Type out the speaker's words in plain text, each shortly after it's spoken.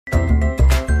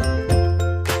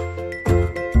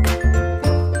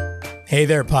Hey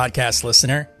there, podcast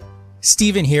listener.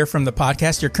 Steven here from the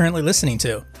podcast you're currently listening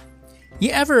to. You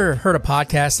ever heard a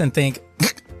podcast and think,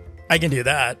 I can do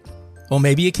that? Well,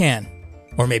 maybe you can.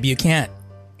 Or maybe you can't.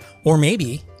 Or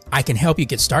maybe I can help you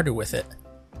get started with it.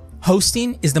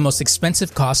 Hosting is the most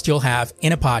expensive cost you'll have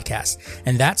in a podcast,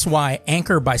 and that's why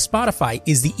Anchor by Spotify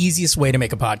is the easiest way to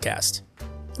make a podcast.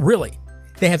 Really,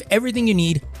 they have everything you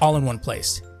need all in one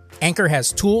place. Anchor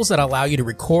has tools that allow you to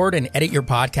record and edit your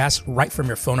podcast right from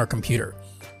your phone or computer.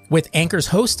 With Anchor's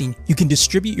hosting, you can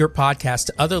distribute your podcast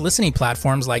to other listening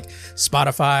platforms like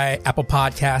Spotify, Apple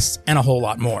Podcasts, and a whole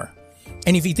lot more.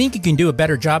 And if you think you can do a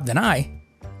better job than I,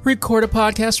 record a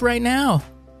podcast right now.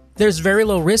 There's very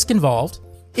low risk involved.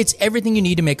 It's everything you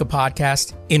need to make a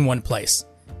podcast in one place.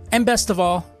 And best of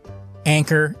all,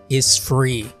 Anchor is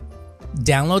free.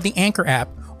 Download the Anchor app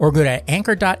or go to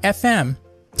anchor.fm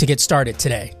to get started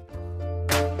today.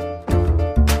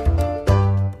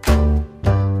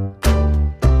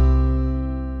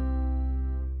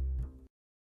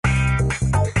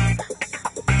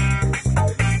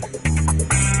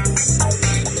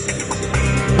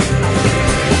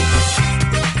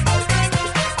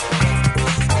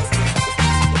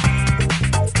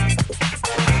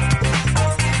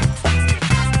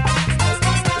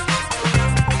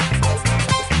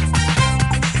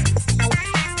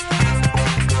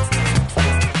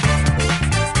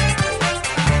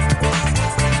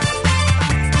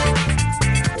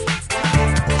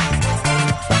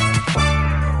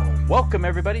 Welcome,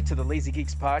 everybody, to the Lazy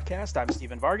Geeks podcast. I'm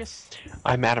Steven Vargas.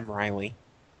 I'm Adam Riley.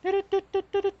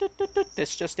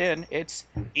 This just in. It's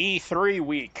E3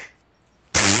 week.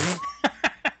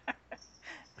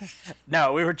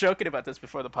 No, we were joking about this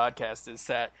before the podcast, is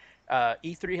that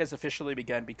E3 has officially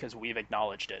begun because we've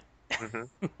acknowledged it.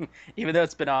 Mm-hmm. Even though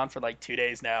it's been on for like 2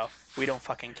 days now, we don't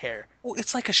fucking care. Well,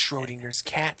 it's like a Schrodinger's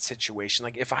cat situation.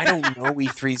 Like, if I don't know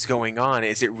E3's going on,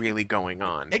 is it really going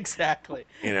on? Exactly.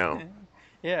 You know?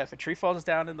 Yeah, if a tree falls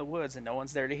down in the woods and no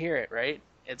one's there to hear it, right?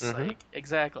 It's like,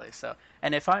 exactly. So,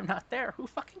 and if I'm not there, who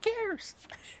fucking cares?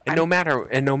 And no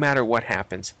matter what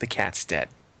happens, the cat's dead.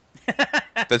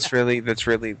 That's really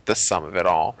the sum of it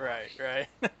all. Right.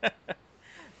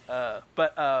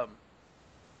 But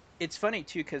it's funny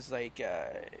too, because like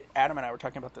Adam and I were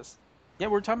talking about this. Yeah,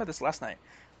 we were talking about this last night,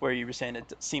 where you were saying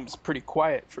it seems pretty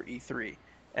quiet for E3.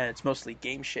 And it's mostly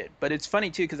game shit. But it's funny,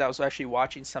 too, because I was actually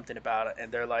watching something about it, and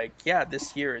they're like, yeah,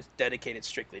 this year is dedicated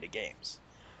strictly to games.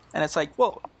 And it's like,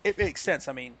 well, it makes sense.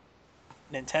 I mean,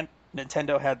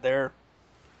 Nintendo had their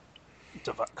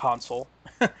console,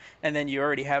 and then you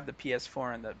already have the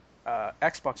PS4 and the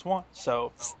Xbox One.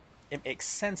 So it makes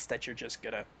sense that you're just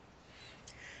going to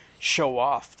show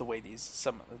off the way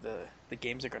some of the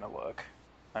games are going to look.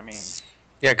 I mean...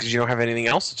 Yeah, because you don't have anything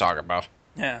else to talk about.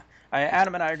 Yeah.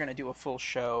 Adam and I are going to do a full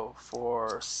show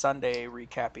for Sunday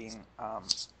recapping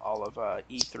all of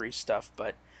E3 stuff,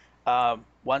 but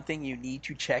one thing you need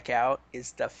to check out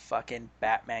is the fucking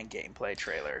Batman gameplay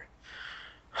trailer.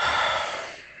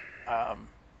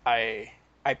 I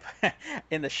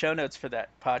in the show notes for that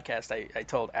podcast, I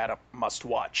told Adam, must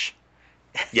watch.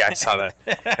 Yeah, I saw that,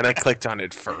 and I clicked on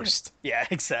it first. Yeah,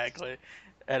 exactly.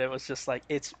 And it was just like,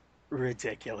 it's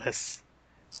ridiculous.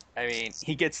 I mean,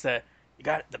 he gets you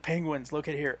got the penguins, look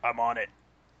at here, I'm on it.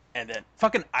 And then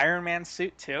fucking Iron Man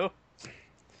suit too.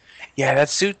 Yeah, that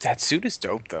suit is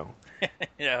dope though.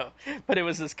 You know, but it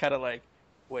was just kind of like,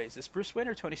 wait, is this Bruce Wayne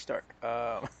or Tony Stark?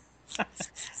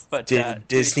 But did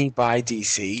Disney buy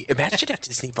DC? Imagine if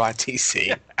Disney bought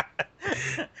DC.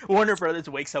 Warner Brothers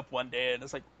wakes up one day and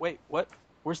it's like, wait, what?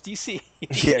 Where's DC?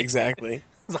 Yeah, exactly.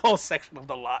 There's a whole section of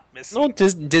the lot missing. No,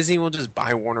 Disney will just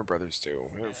buy Warner Brothers too.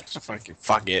 Yeah.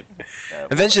 Fuck it.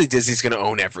 Eventually, Disney's gonna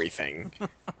own everything.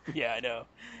 Yeah, I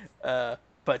know.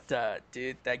 But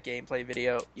dude, that gameplay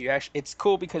video, it's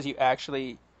cool because you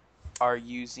actually are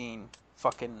using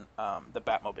fucking the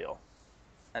Batmobile,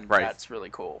 and that's really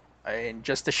cool. And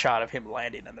just the shot of him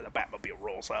landing and then the Batmobile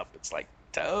rolls up, it's like,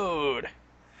 dude.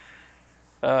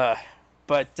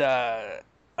 But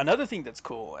another thing that's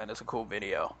cool, and it's a cool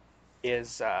video,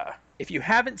 is if you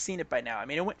haven't seen it by now, I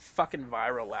mean, it went fucking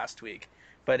viral last week,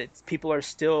 but people are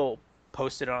still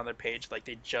posted on their page like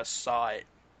they just saw it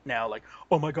now, like,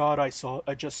 oh my god, I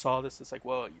just saw this. It's like,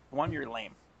 well, one, you're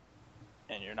lame,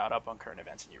 and you're not up on current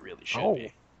events, and you really should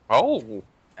be.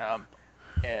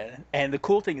 And the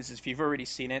cool thing is if you've already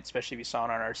seen it, especially if you saw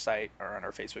it on our site or on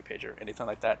our Facebook page or anything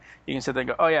like that, you can sit there and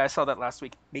go, oh yeah, I saw that last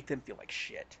week. Make them feel like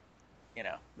shit. You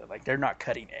know, they're not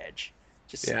cutting edge.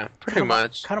 Just pretty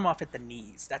much cut them off at the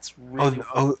knees. That's really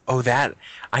that.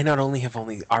 I not only have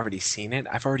already seen it,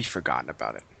 I've already forgotten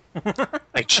about it.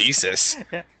 Like Jesus.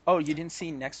 Yeah. Oh, you didn't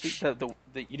see next week?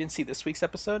 You didn't see this week's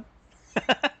episode?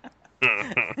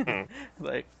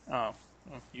 Like, oh,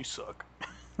 you suck.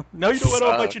 No, you don't want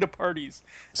to invite you to parties.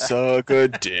 Suck a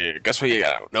dick. That's what you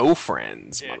got. No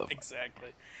friends, Yeah, motherfucker. exactly.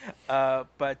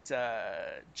 But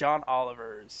John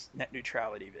Oliver's net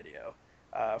neutrality video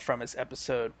from his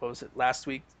episode, what was it, last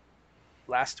week,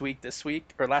 this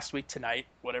week, or last week tonight,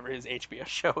 whatever his HBO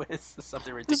show is,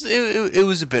 something ridiculous. It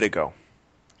was a bit ago.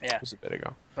 Yeah. It was a bit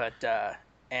ago. But,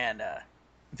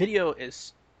 video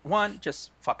is, one,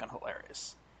 just fucking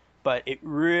hilarious. But it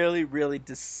really, really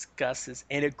discusses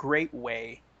in a great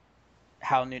way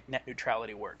how net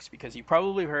neutrality works, because you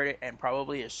probably heard it and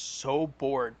probably is so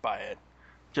bored by it,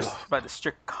 just by the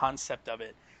strict concept of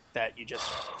it, that you just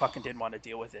fucking didn't want to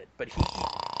deal with it. But he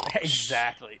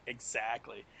exactly.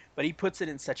 But he puts it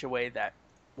in such a way that,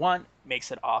 one,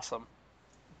 makes it awesome,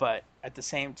 but at the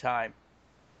same time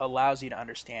allows you to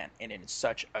understand it in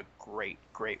such a great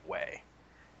way.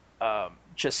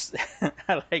 Just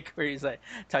I like where he's like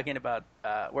talking about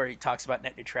where he talks about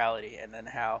net neutrality, and then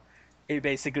how it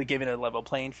basically giving a level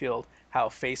playing field, how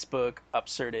Facebook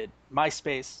upserted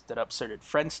MySpace, that upserted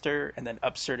Friendster, and then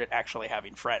upserted actually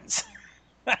having friends.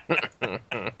 I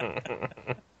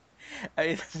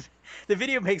mean, the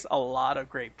video makes a lot of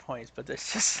great points, but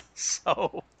it's just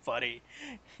so funny.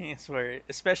 It's where,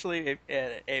 especially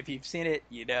if you've seen it,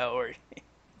 or he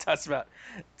talks about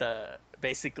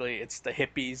basically it's the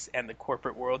hippies and the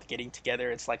corporate world getting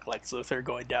together. It's like Lex Luthor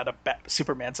going down to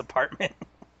Superman's apartment.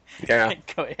 Yeah.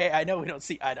 Going, hey, I know we don't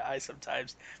see eye to eye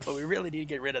sometimes, but we really need to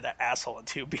get rid of that asshole in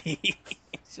 2B.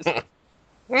 It's just...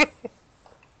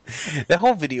 The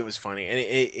whole video was funny, and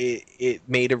it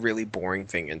made a really boring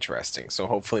thing interesting. So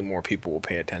hopefully more people will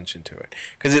pay attention to it,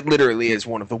 because it literally is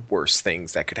one of the worst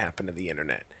things that could happen to the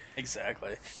internet.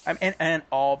 Exactly. And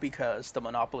all because the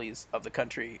monopolies of the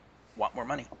country want more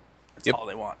money. That's all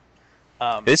they want.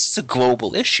 This is a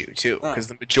global issue too, because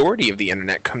the majority of the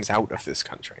internet comes out of this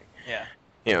country.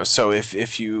 Yeah. So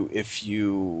if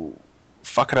you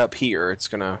fuck it up here, it's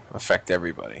gonna affect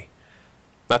everybody.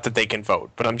 Not that they can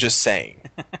vote, but I'm just saying.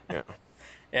 Yeah.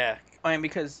 Yeah. I mean,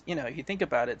 because you think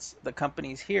about it, it's the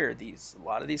companies here. A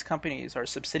lot of these companies are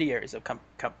subsidiaries of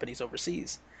companies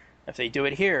overseas. If they do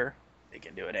it here, they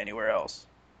can do it anywhere else.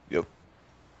 Yep.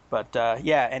 But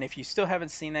yeah, and if you still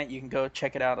haven't seen that, you can go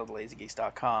check it out at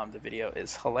lazygeeks.com. The video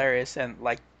is hilarious, and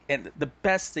the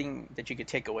best thing that you could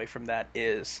take away from that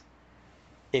is,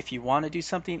 if you want to do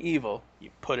something evil, you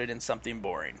put it in something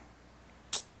boring.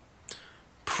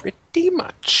 Pretty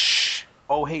much.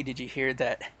 Oh, hey, did you hear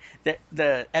that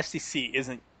the FCC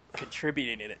isn't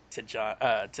contributing it to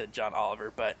John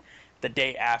Oliver, but the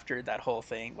day after that whole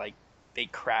thing, they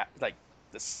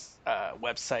this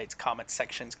website's comment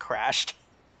sections crashed.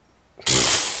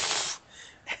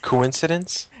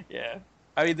 Coincidence? Yeah.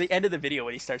 I mean, the end of the video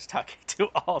when he starts talking to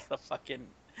all the fucking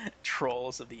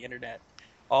trolls of the internet,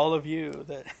 all of you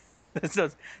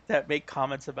that make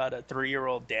comments about a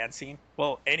 3-year-old dancing.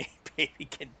 Well, any baby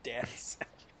can dance.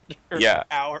 After an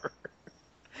hour.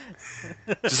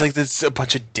 Just like there's a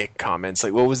bunch of dick comments.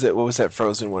 Like what was that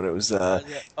Frozen one? It was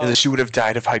she would have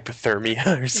died of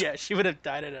hypothermia or something. Yeah, she would have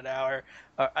died in an hour.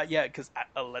 Yeah, because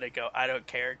I'll let it go. I don't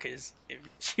care, because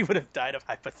she would have died of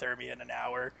hypothermia in an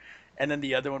hour. And then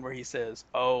the other one where he says,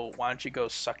 "Oh, why don't you go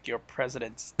suck your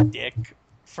president's dick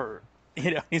for?"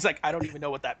 He's like, I don't even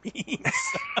know what that means.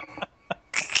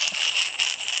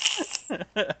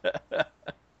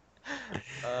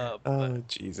 Oh,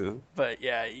 Jesus. But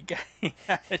yeah, you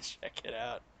gotta check it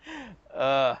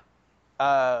out.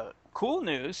 Cool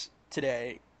news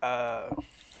today.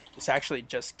 This actually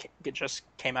just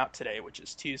came out today, which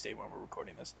is Tuesday when we're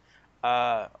recording this.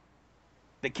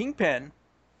 The Kingpin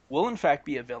will in fact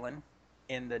be a villain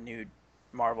in the new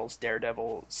Marvel's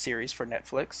Daredevil series for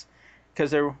Netflix,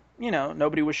 because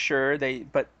nobody was sure.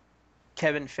 But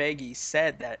Kevin Feige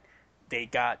said that they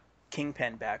got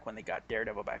Kingpin back when they got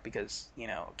Daredevil back, because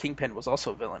Kingpin was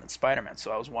also a villain in Spider-Man.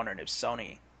 So I was wondering if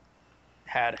Sony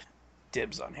had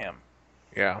dibs on him.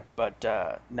 Yeah. But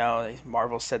no,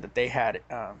 Marvel said that they had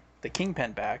the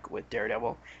Kingpin back with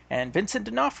Daredevil, and Vincent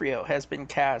D'Onofrio has been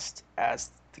cast as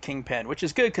the Kingpin, which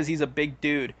is good because he's a big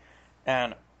dude.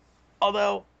 And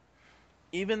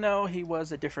even though he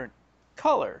was a different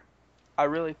color, I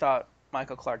really thought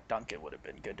Michael Clark Duncan would have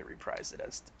been good to reprise it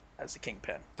as the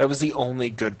Kingpin. That was the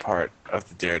only good part of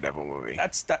the Daredevil movie.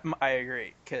 I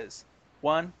agree, because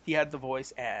one, he had the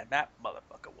voice, and that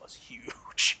motherfucker was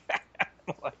huge.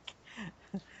 like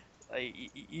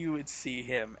you would see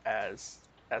him as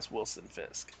Wilson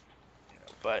Fisk,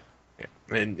 but yeah.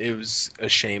 And it was a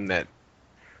shame that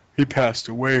he passed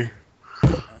away.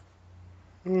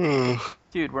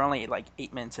 Dude, we're only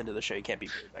 8 minutes into the show. You can't be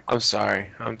bored. I'm sorry.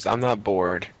 I'm not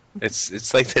bored.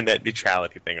 It's like the net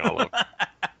neutrality thing all over.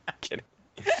 Kidding.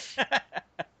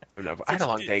 No, but I had a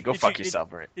long day. Go fuck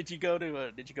yourself, Brent. Did you go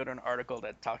to an article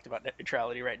that talked about net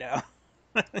neutrality right now?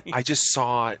 I just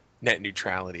saw net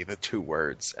neutrality, the 2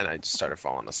 words, and I just started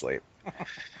falling asleep.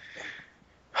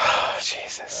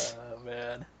 Jesus. Oh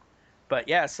man. But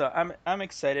yeah, so I'm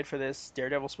excited for this.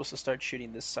 Daredevil's supposed to start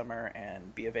shooting this summer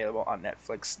and be available on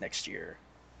Netflix next year.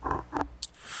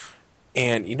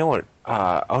 And you know what?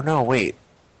 Oh no, wait.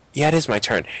 Yeah, it is my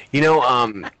turn. You know,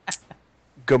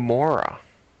 Gamora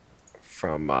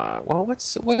from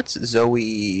what's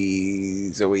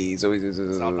Zoe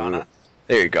Saldana.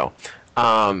 There you go.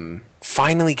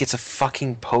 Finally gets a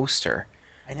fucking poster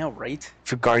I know, right?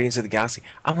 for Guardians of the Galaxy.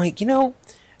 I'm like, you know,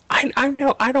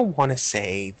 I don't want to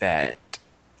say that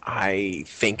I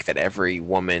think that every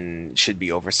woman should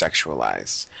be over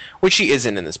sexualized, which she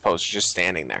isn't in this poster, just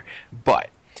standing there. But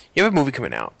you have a movie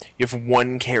coming out. You have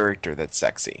one character that's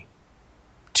sexy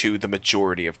to the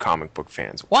majority of comic book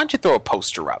fans. Why don't you throw a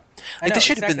poster up? Like, this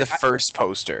should have been the first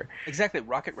poster. Exactly.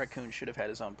 Rocket Raccoon should have had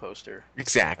his own poster.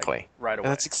 Exactly. Like, right away.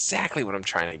 And that's exactly what I'm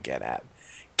trying to get at.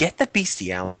 Get the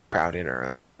bestiality crowd in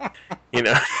her. You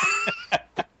know?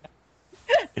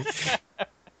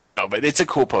 No, but it's a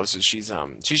cool poster. She's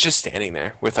just standing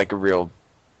there with like a real,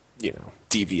 you know,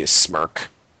 devious smirk,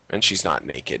 and she's not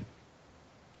naked.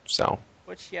 So,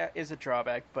 which yeah is a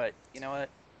drawback, but you know what?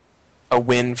 A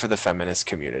win for the feminist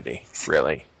community,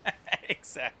 really.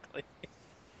 Exactly.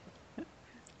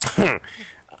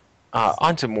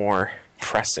 On to more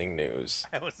pressing news.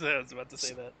 I was about to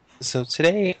say that. So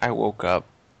today I woke up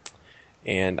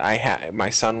and my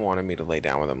son wanted me to lay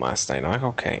down with him last night. I'm like,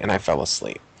 okay, and I fell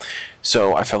asleep.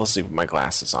 So I fell asleep with my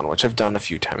glasses on, which I've done a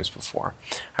few times before.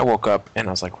 I woke up and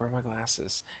I was like, where are my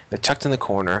glasses? They're tucked in the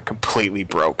corner, completely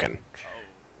broken.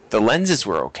 The lenses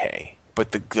were okay,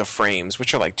 but the frames,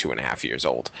 which are like 2.5 years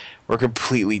old, were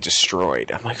completely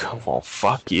destroyed. I'm like, oh, well,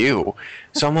 fuck you.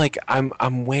 So I'm like,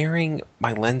 I'm wearing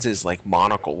my lenses like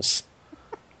monocles,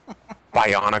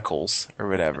 bionicles, or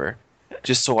whatever,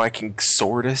 just so I can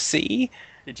sort of see.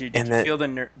 Did you feel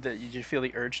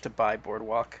the urge to buy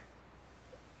Boardwalk?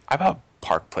 I bought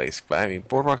Park Place, but I mean,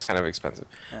 Boardwalk's kind of expensive.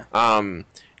 Yeah.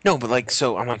 No, but like,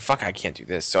 so I'm like, fuck, I can't do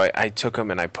this. So I took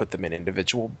them and I put them in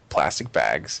individual plastic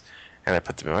bags, and I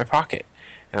put them in my pocket.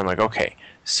 And I'm like, okay,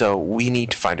 so we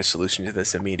need to find a solution to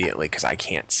this immediately because I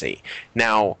can't see.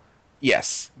 Now,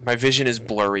 yes, my vision is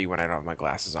blurry when I don't have my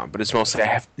glasses on, but it's mostly I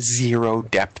have zero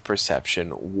depth perception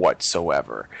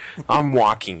whatsoever. I'm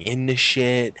walking into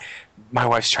shit. My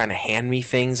wife's trying to hand me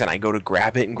things, and I go to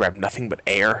grab it and grab nothing but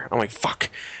air. I'm like, fuck.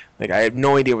 Like, I have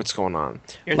no idea what's going on.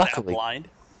 You're luckily blind.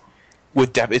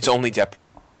 With depth, it's only depth.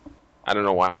 I don't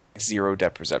know why. Zero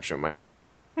depth perception. I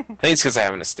think it's because I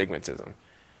have an astigmatism.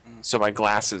 So my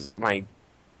glasses, my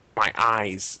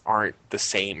eyes aren't the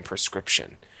same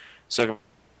prescription. So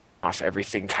off,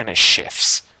 everything kind of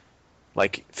shifts.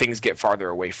 Like, things get farther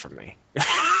away from me.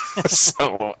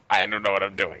 So I don't know what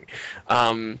I'm doing.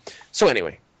 So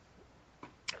anyway,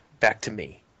 back to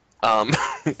me.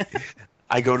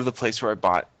 I go to the place where I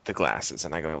bought the glasses,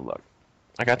 and I go, look,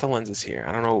 I got the lenses here.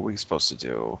 I don't know what we're supposed to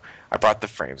do. I brought the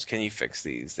frames. Can you fix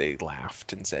these? They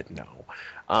laughed and said no.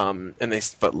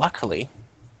 But luckily,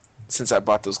 since I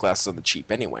bought those glasses on the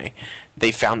cheap anyway,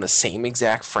 they found the same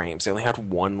exact frames. They only had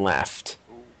one left,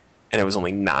 and it was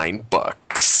only $9.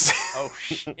 Oh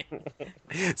shit!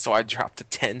 So I dropped a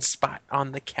 10 spot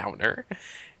on the counter,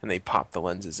 and they popped the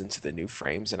lenses into the new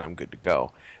frames, and I'm good to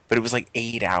go. But it was like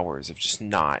 8 hours of just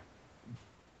not.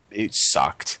 It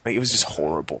sucked. Like, it was just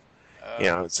horrible. You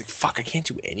know, it's like, fuck, I can't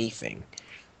do anything.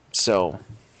 So,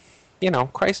 you know,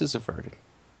 crisis averted.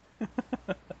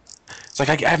 It's like,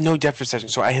 I have no depth perception,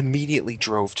 so I immediately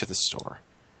drove to the store.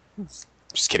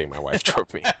 Just kidding, my wife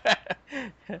drove me.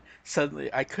 Suddenly,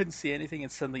 I couldn't see anything,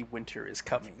 and suddenly winter is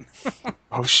coming.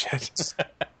 Oh, shit.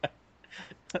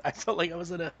 I felt like I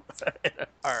was in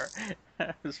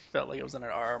I just felt like I was in an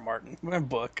R.R. Martin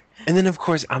book. And then, of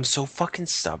course, I'm so fucking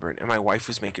stubborn, and my wife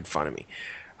was making fun of me.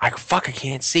 I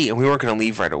can't see, and we weren't going to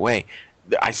leave right away.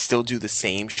 I still do the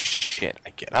same shit.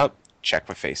 I get up, check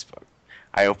my Facebook.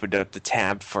 I opened up the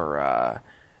tab for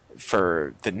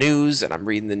the news, and I'm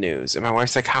reading the news. And my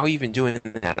wife's like, how are you even doing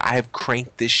that? I have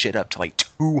cranked this shit up to like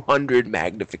 200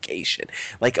 magnification.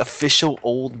 Like official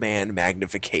old man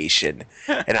magnification.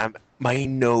 And my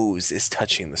nose is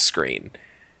touching the screen.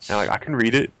 And I'm like, I can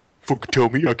read it. Fuck, tell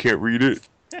me I can't read it.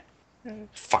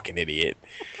 Fucking idiot.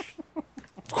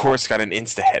 Of course, got an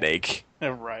insta headache.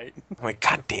 Right. I'm like,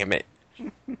 God damn it.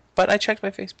 But I checked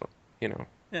my Facebook, you know.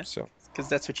 Yeah. So. Because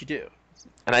that's what you do.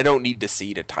 And I don't need to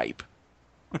see to type.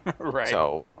 Right.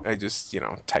 So I just,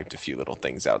 typed a few little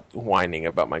things out, whining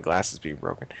about my glasses being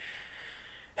broken.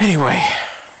 Anyway,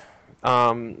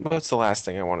 what's the last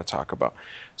thing I want to talk about?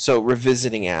 So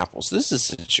revisiting Apple. So this is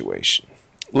a situation.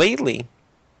 Lately,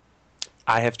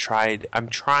 I'm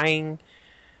trying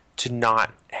to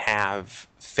not have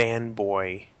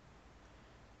fanboy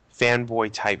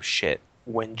type shit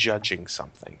when judging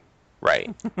something,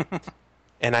 right?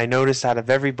 And I notice out of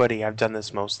everybody, I've done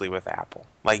this mostly with Apple.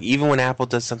 Like, even when Apple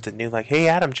does something new, like, hey,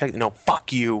 Adam, check... No,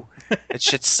 fuck you. That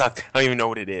shit sucks. I don't even know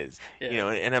what it is. Yeah.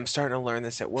 And I'm starting to learn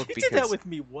this at work You because... did that with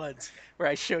me once, where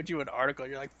I showed you an article.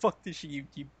 You're like, fuck this shit. You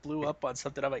blew up on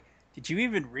something. I'm like, did you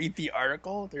even read the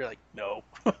article? They're like, no.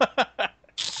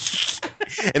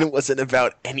 And it wasn't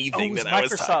about Oh, anything that I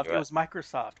was talking about. It was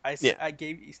Microsoft. Yeah. I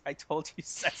told you,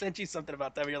 I sent you something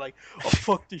about them. And you're like, oh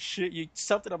fuck this shit.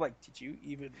 Something. I'm like, did you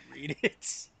even read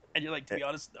it? And you're like, to be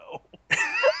honest, no.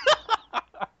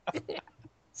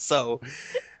 So,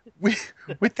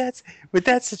 with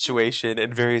that situation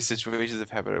and various situations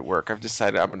I've had at work, I've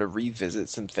decided I'm going to revisit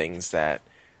some things that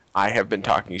I have been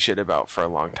talking shit about for a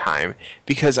long time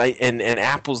because and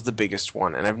Apple's the biggest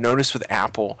one, and I've noticed with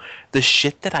Apple the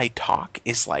shit that I talk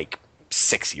is like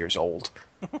 6 years old,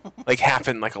 like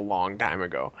happened like a long time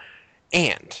ago,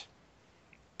 and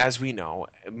as we know,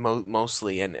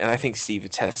 mostly, and I think Steve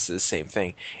attests to the same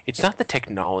thing. It's not the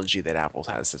technology that Apple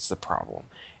has that's the problem;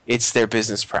 it's their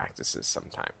business practices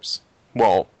sometimes.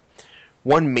 Well,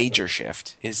 one major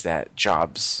shift is that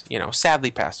Jobs,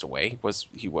 sadly passed away.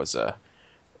 He was a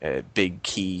big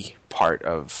key part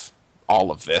of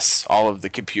all of this, all of the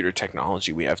computer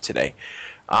technology we have today.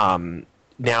 Now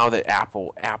that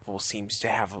Apple seems to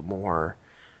have a more,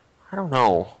 I don't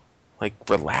know, like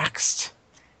relaxed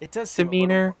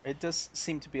demeanor. It does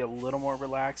seem to be a little more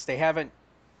relaxed. They haven't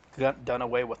done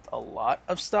away with a lot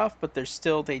of stuff, but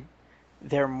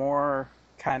they're more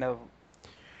kind of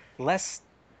less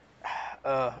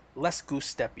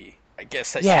goose steppy, I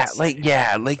guess. They're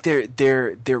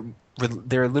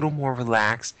a little more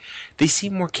relaxed. They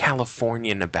seem more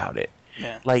Californian about it.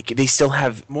 Yeah. Like they still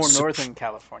have more Northern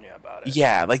California about it.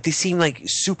 Yeah, like they seem like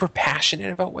super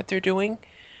passionate about what they're doing,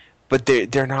 but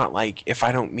they're not like, if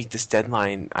I don't meet this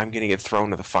deadline, I'm gonna get thrown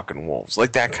to the fucking wolves.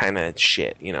 Like that kind of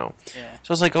shit, Yeah. So I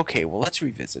was like, okay, well, let's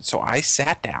revisit. So I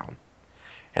sat down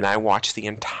and I watched the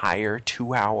entire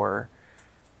 2-hour,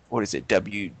 what is it,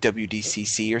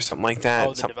 WDCC or something like that?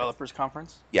 Oh, the developers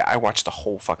conference? Yeah, I watched the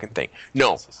whole fucking thing.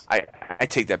 No, I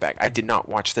take that back. I did not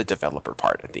watch the developer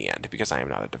part at the end because I am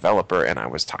not a developer and I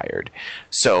was tired.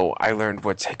 So I learned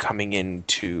what's coming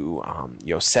into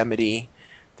Yosemite,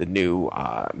 the new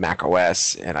Mac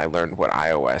OS, and I learned what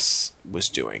iOS was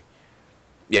doing.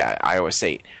 Yeah, iOS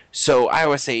 8. So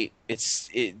iOS 8,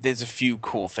 there's a few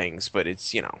cool things, but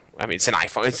it's it's an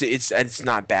iPhone. It's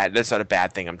not bad. That's not a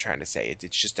bad thing. I'm trying to say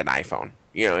it's just an iPhone.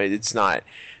 It's not.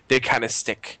 They kind of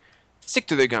stick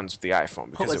to their guns with the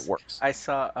iPhone because it works. I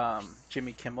saw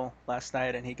Jimmy Kimmel last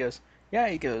night, and he goes,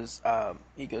 they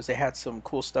had some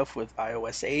cool stuff with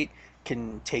iOS 8.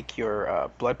 Can take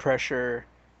your blood pressure,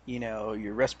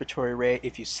 your respiratory rate.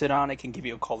 If you sit on it, can give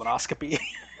you a colonoscopy.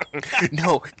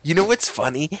 No, what's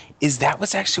funny is that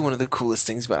was actually one of the coolest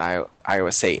things about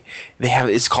iOS 8.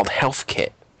 It's called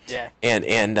HealthKit. Yeah. And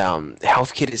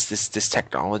HealthKit is this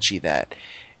technology that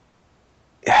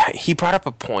he brought up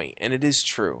a point, and it is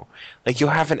true. Like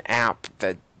you'll have an app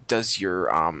that does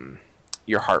your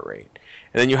heart rate.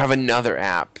 And then you have another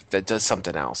app that does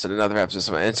something else, and another app does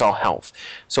something, and it's all health.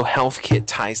 So HealthKit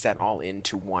ties that all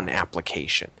into one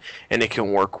application, and it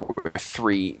can work with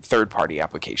 3 third-party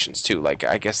applications too. Like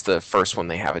I guess the first one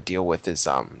they have a deal with is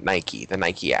Nike, the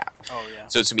Nike app. Oh yeah.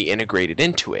 So it's to be integrated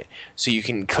into it. So you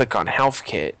can click on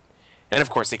HealthKit, and of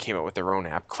course they came out with their own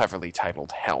app, cleverly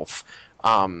titled Health.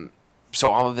 So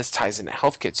all of this ties into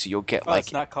HealthKit. So you'll get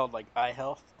it's not called like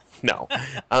iHealth. No.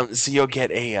 So you'll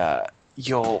get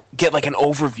like an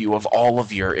overview of all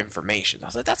of your information. I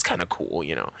was like, that's kind of cool,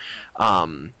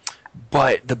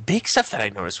 But the big stuff that I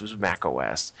noticed was Mac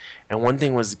OS. And one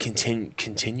thing was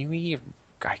continuity.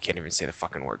 I can't even say the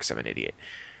fucking word because I'm an idiot.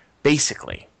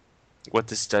 Basically, what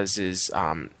this does is,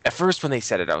 at first when they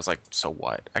said it, I was like, so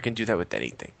what? I can do that with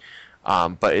anything.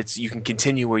 But you can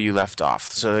continue where you left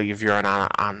off. So if you're on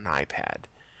an iPad,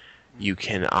 you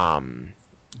can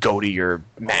go to your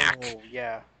Mac. Oh,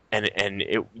 yeah. And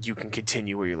you can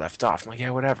continue where you left off. I'm like,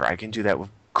 yeah, whatever. I can do that with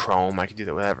Chrome. I can do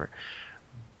that with whatever.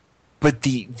 But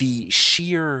the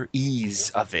sheer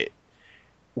ease of it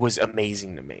was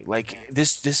amazing to me. Like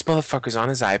this motherfucker's on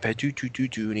his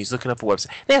iPad, and he's looking up a website.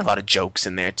 They had a lot of jokes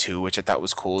in there too, which I thought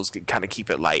was cool. Kind of keep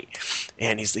it light.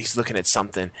 And he's looking at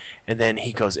something, and then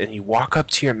he goes and you walk up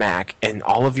to your Mac, and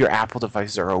all of your Apple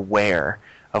devices are aware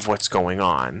of what's going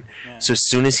on. Yeah. So as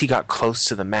soon as he got close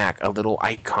to the Mac, a little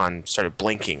icon started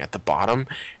blinking at the bottom,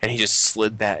 and he just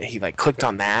slid that. He like clicked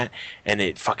on that, and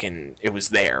it was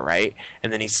there, right?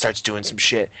 And then he starts doing some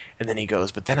shit, and then he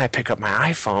goes, but then I pick up my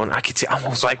iPhone. I could see. I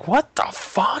was like, what the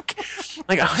fuck?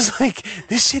 Like I was like,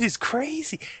 this shit is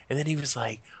crazy. And then he was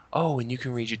like, oh, and you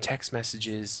can read your text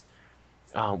messages.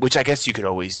 Which I guess you could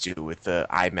always do with the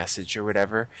iMessage or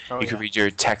whatever. You could read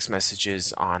your text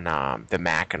messages on the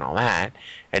Mac and all that.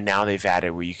 And now they've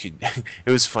added where you could. It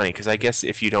was funny because I guess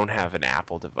if you don't have an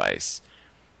Apple device,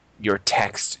 your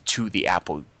text to the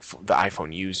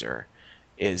iPhone user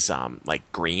is like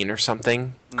green or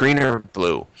something, green or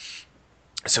blue.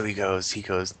 So he goes.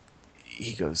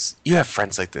 You have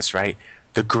friends like this, right?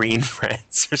 The green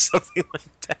friends or something like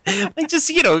that. Like just,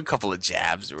 a couple of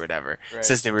jabs or whatever. Right.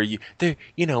 Says we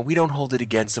don't hold it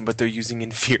against them, but they're using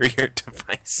inferior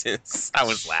devices. I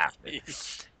was laughing.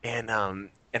 And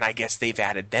I guess they've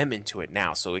added them into it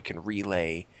now so it can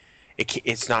relay.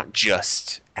 It's not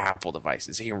just Apple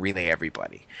devices. It can relay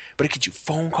everybody. But it could do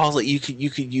phone calls. You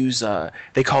could use,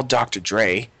 they call Dr.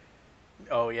 Dre.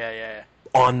 Oh, yeah.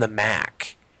 On the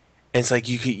Mac. And it's like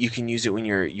you can use it when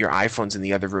your iPhone's in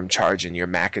the other room charging. Your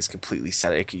Mac is completely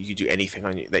set. You can do anything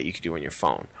that you could do on your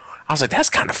phone. I was like, that's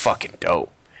kind of fucking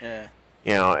dope. Yeah.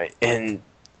 And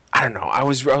I don't know. I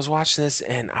was watching this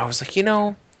and I was like,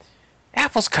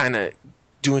 Apple's kind of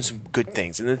doing some good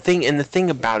things. And the thing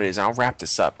about it is, I'll wrap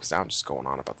this up because I'm just going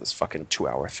on about this fucking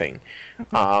 2-hour thing.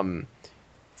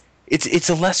 It's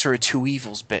a lesser of two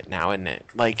evils bit now, isn't it?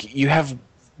 Like you have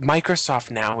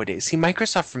Microsoft nowadays. See,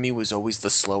 Microsoft for me was always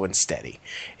the slow and steady.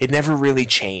 It never really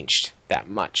changed that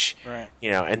much. Right.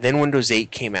 And then Windows 8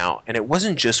 came out, and it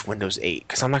wasn't just Windows 8,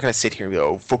 because I'm not going to sit here and be like,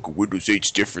 oh, fucking Windows 8's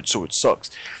different, so it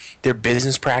sucks. Their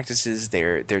business practices,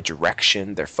 their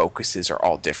direction, their focuses are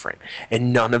all different,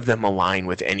 and none of them align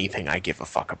with anything I give a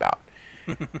fuck about.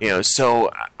 So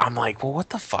I'm like, well,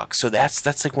 what the fuck? So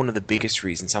that's like one of the biggest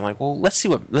reasons. I'm like, well, let's see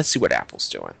what Apple's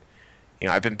doing.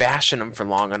 I've been bashing them for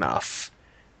long enough.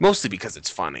 Mostly because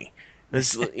it's funny.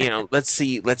 Let's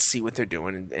see what they're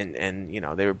doing, and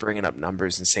they were bringing up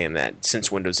numbers and saying that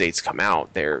since Windows 8's come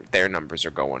out, their numbers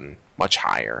are going much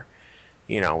higher,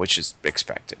 which is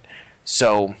expected.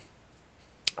 So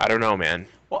I don't know, man.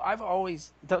 Well,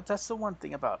 that's the one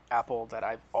thing about Apple that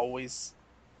I've always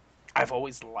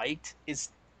liked is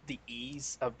the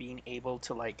ease of being able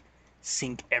to like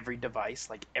sync every device,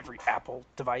 like every Apple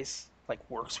device like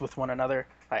works with one another,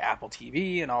 like Apple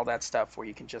TV and all that stuff, where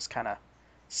you can just kind of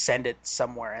send it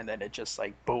somewhere and then it just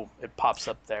like boom, it pops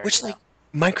up there. Which like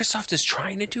Microsoft is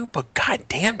trying to do, but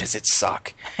goddamn does it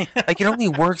suck. Like it only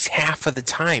works half of the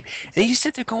time. And you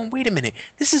sit there going, wait a minute,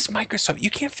 this is Microsoft. You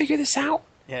can't figure this out?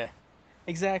 Yeah,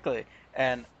 exactly.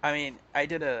 And I mean, I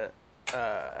did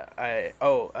I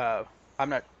don't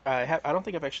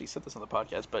think I've actually said this on the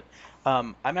podcast, but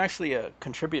I'm actually a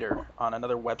contributor on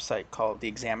another website called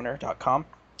theexaminer.com.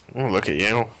 Oh, look at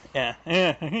you. Yeah.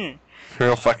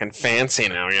 Real fucking fancy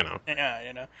now, Yeah,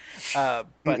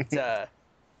 but I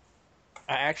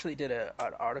actually did an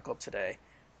article today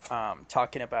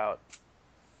talking about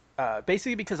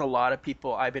basically because a lot of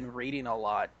people, I've been reading a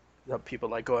lot of people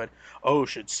like going, oh,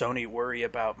 should Sony worry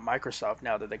about Microsoft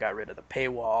now that they got rid of the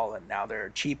paywall and now they're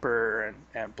cheaper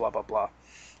and blah, blah, blah.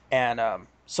 And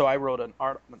so I wrote an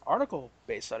article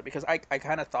based on it because I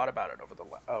kind of thought about it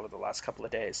over the last couple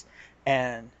of days.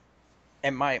 And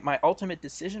my ultimate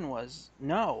decision was,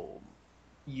 no,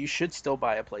 you should still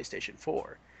buy a PlayStation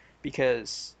 4.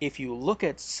 Because if you look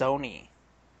at Sony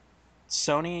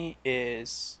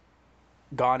is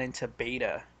gone into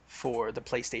beta for the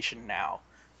PlayStation Now,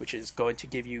 which is going to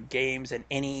give you games, and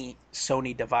any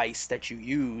Sony device that you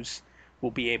use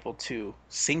will be able to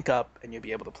sync up, and you'll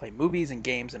be able to play movies and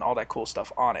games and all that cool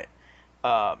stuff on it.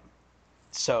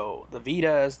 So the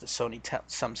Vitas,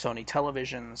 some Sony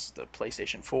televisions, the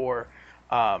PlayStation 4.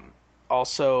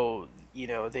 Also,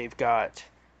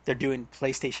 they're doing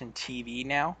PlayStation TV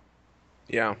now.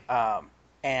 Yeah.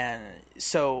 And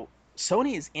so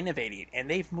Sony is innovating, and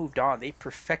they've moved on. They've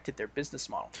perfected their business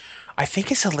model. I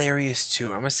think it's hilarious too.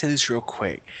 I'm gonna say this real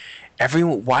quick.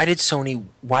 Why did Sony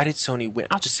win?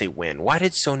 I'll just say win. Why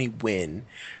did Sony win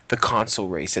the console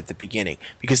race at the beginning?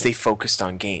 Because they focused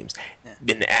on games.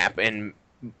 Yeah. And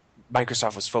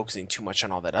Microsoft was focusing too much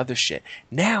on all that other shit.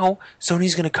 Now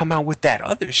Sony's gonna come out with that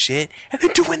other shit, and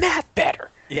they're doing that better.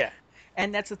 Yeah.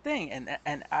 And that's the thing,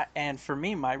 and for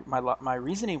me, my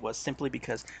reasoning was simply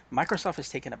because Microsoft has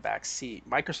taken a back seat.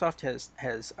 Microsoft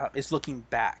has is looking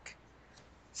back.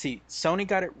 See, Sony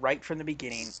got it right from the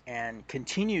beginning and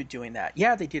continued doing that.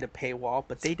 Yeah, they did a paywall,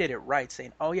 but they did it right,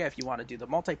 saying, "Oh yeah, if you want to do the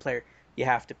multiplayer, you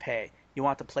have to pay. You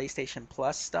want the PlayStation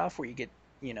Plus stuff where you get,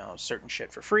 certain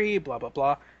shit for free, blah blah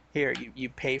blah. Here, you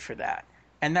pay for that."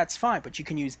 And that's fine, but you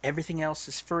can use everything else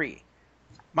as free.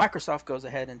 Microsoft goes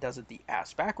ahead and does it the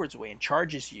ass backwards way and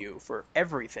charges you for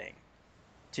everything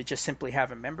to just simply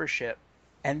have a membership.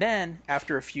 And then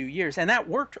after a few years, and that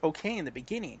worked okay in the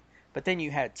beginning, but then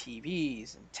you had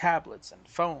TVs and tablets and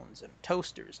phones and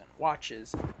toasters and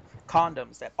watches and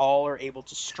condoms that all are able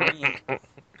to stream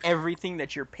everything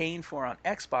that you're paying for on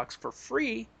Xbox for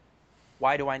free.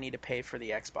 Why do I need to pay for the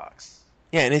Xbox?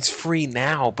 Yeah, and it's free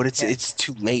now, but Yeah. it's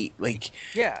too late. Like,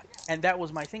 Yeah, and that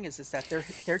was my thing is that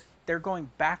they're going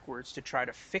backwards to try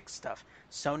to fix stuff.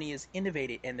 Sony is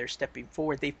innovated and they're stepping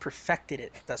forward. They've perfected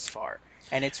it thus far,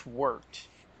 and it's worked.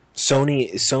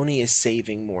 Sony is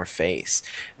saving more face.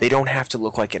 They don't have to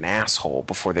look like an asshole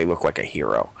before they look like a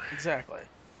hero. Exactly.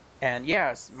 And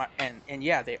yes, and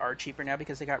yeah, they are cheaper now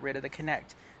because they got rid of the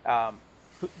Kinect.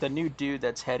 The new dude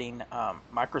that's heading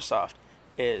Microsoft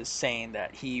is saying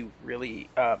that he really,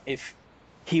 if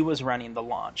he was running the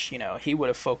launch, he would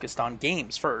have focused on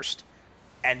games first,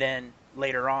 and then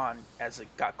later on, as it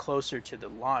got closer to the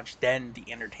launch, then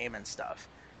the entertainment stuff.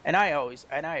 And I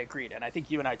agreed, and I think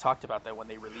you and I talked about that when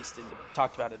they released it.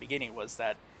 Talked about at the beginning was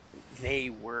that they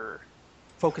were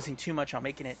focusing too much on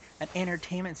making it an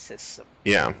entertainment system,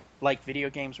 Yeah. like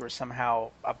video games were somehow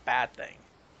a bad thing.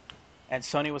 And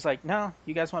Sony was like, "No,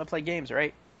 you guys want to play games,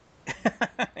 right?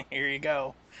 Here you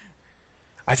go."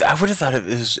 I would have thought it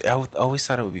was. Always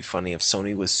thought it would be funny if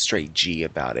Sony was straight G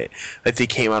about it. Like they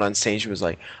came out on stage and was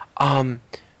like, I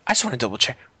just want to double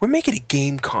check. We're making a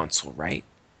game console, right?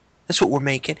 That's what we're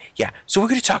making. Yeah. So we're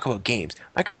going to talk about games.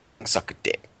 I can suck a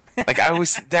dick. Like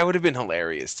that would have been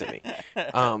hilarious to me.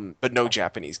 But no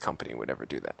Japanese company would ever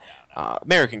do that.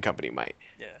 American company might.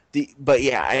 Yeah. But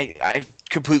yeah, I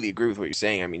completely agree with what you're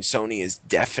saying. I mean, Sony is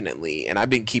definitely, and I've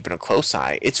been keeping a close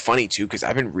eye. It's funny too because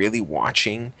I've been really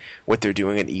watching what they're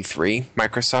doing at E3.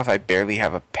 Microsoft, I barely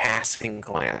have a passing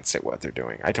glance at what they're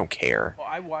doing. I don't care. Well,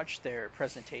 I watched their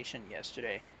presentation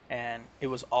yesterday, and it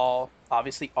was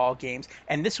obviously all games.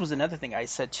 And this was another thing I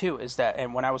said too, is that,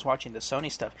 and when I was watching the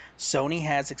Sony stuff, Sony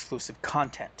has exclusive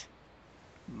content.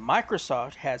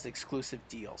 Microsoft has exclusive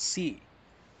DLC.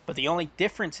 But the only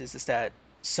difference is that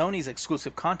Sony's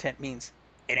exclusive content means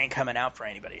it ain't coming out for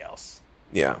anybody else.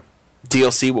 Yeah.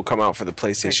 DLC will come out for the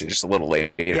PlayStation just a little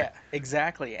later. Yeah,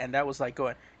 exactly. And that was like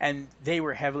going, and they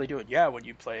were heavily doing, yeah, when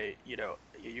you play,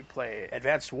 you play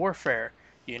Advanced Warfare,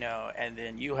 and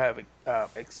then you have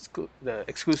the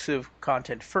exclusive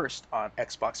content first on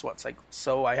Xbox One. It's like,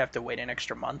 so I have to wait an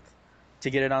extra month to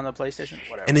get it on the PlayStation,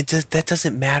 whatever. And that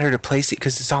doesn't matter to PlayStation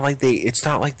because it's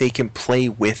not like they can play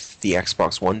with the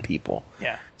Xbox One people.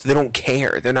 Yeah. So they don't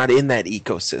care. They're not in that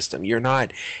ecosystem. You're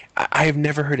not. I have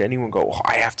never heard anyone go, oh,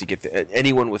 I have to get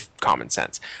anyone with common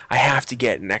sense. I have to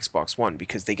get an Xbox One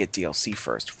because they get DLC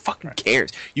first. Fucking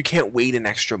cares. You can't wait an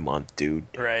extra month, dude.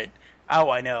 Right. Oh,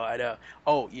 I know.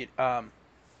 Oh,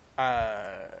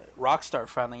 Rockstar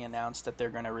finally announced that they're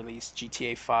going to release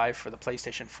GTA 5 for the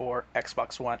PlayStation 4,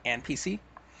 Xbox One, and PC.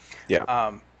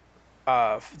 Yeah.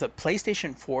 The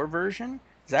PlayStation 4 version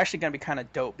is actually going to be kind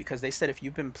of dope because they said if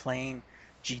you've been playing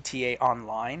GTA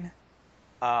Online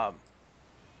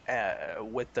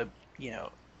with the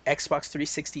Xbox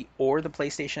 360 or the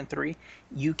PlayStation 3,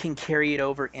 you can carry it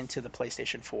over into the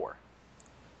PlayStation 4.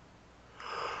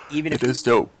 It is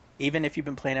dope. Even if you've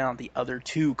been playing it on the other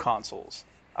two consoles.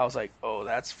 I was like, oh,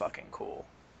 that's fucking cool.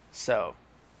 So,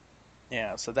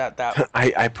 yeah, so that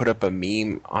I put up a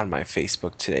meme on my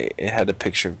Facebook today. It had a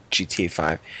picture of GTA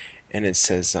 5, and it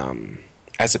says,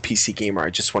 as a PC gamer, I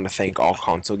just want to thank all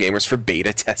console gamers for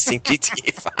beta testing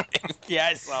GTA 5. Yeah,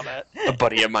 I saw that. A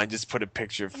buddy of mine just put a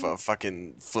picture of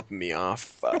fucking flipping me off.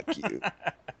 Fuck you.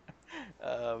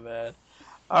 Oh, man.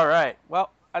 All right.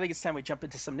 Well, I think it's time we jump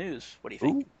into some news. What do you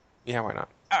think? Ooh. Yeah, why not?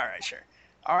 All right, sure.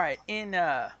 All right, in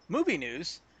movie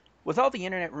news, with all the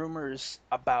internet rumors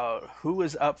about who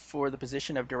is up for the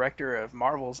position of director of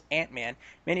Marvel's Ant-Man,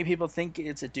 many people think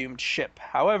it's a doomed ship.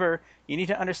 However, you need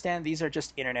to understand these are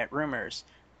just internet rumors,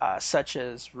 such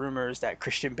as rumors that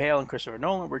Christian Bale and Christopher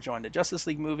Nolan were joined the Justice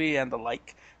League movie and the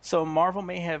like. So Marvel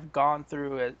may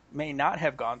not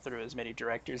have gone through as many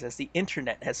directors as the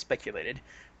internet has speculated.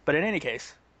 But in any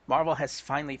case, Marvel has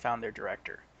finally found their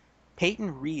director.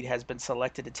 Peyton Reed has been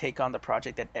selected to take on the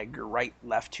project that Edgar Wright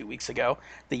left 2 weeks ago.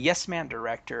 The Yes Man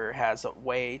director has a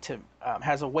way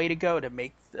to go to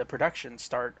make the production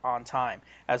start on time,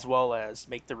 as well as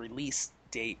make the release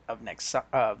date of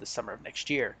the summer of next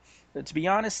year. But to be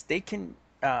honest, they can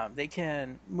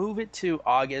move it to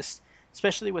August,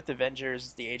 especially with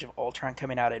Avengers: The Age of Ultron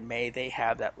coming out in May. They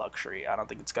have that luxury. I don't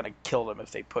think it's going to kill them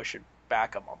if they push it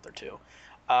back a month or two.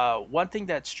 One thing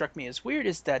that struck me as weird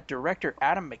is that director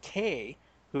Adam McKay,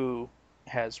 who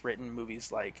has written movies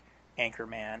like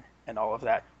Anchorman and all of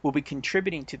that, will be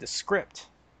contributing to the script,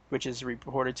 which is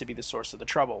reported to be the source of the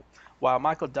trouble. While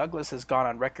Michael Douglas has gone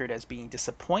on record as being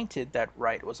disappointed that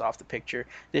Wright was off the picture,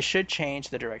 this should change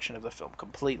the direction of the film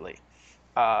completely.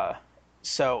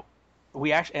 So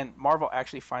and Marvel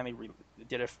actually finally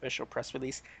did an official press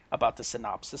release about the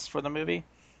synopsis for the movie.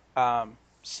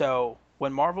 So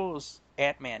when Marvel's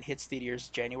Ant-Man hits theaters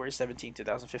January 17,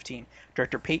 2015,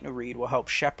 director Peyton Reed will help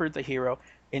shepherd the hero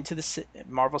into the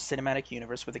Marvel Cinematic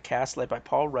Universe with a cast led by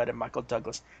Paul Rudd and Michael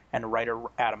Douglas, and writer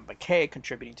Adam McKay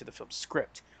contributing to the film's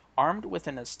script. Armed with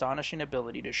an astonishing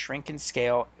ability to shrink in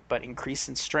scale but increase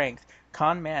in strength,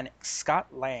 con man Scott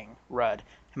Lang Rudd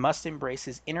must embrace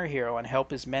his inner hero and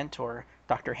help his mentor,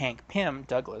 Dr. Hank Pym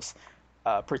Douglas,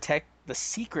 protect the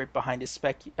secret behind his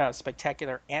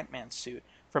spectacular Ant-Man suit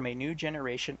from a new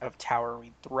generation of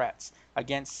towering threats.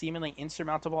 Against seemingly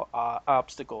insurmountable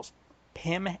obstacles,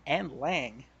 Pym and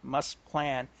Lang must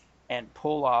plan and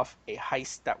pull off a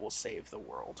heist that will save the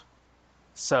world.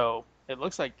 So it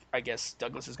looks like, I guess,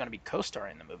 Douglas is going to be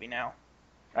co-starring in the movie now.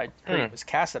 I heard he was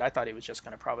casted. I thought he was just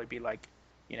going to probably be like,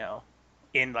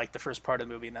 in like the first part of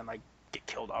the movie and then like get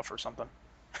killed off or something.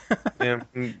 Yeah,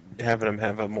 having him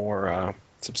have a more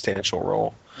substantial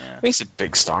role. Yeah. He's a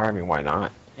big star. I mean, why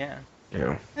not? Yeah.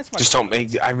 Just don't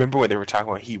make. I remember when they were talking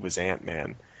about he was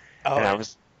Ant-Man, Oh, and I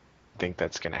think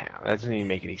that's gonna happen. That doesn't even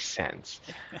make any sense.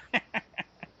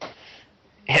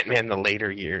 Ant-Man in the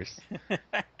later years.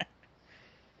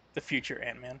 The future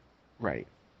Ant-Man. Right.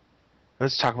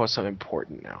 Let's talk about something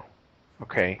important now.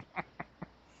 Okay. I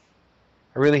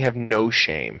really have no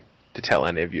shame to tell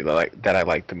any of you that I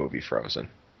like the movie Frozen.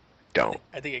 Don't.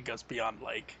 I think it goes beyond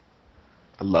like.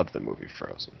 I love the movie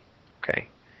Frozen. Okay.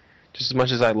 Just as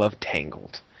much as I love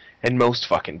Tangled and most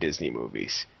fucking Disney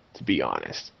movies, to be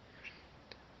honest.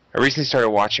 I recently started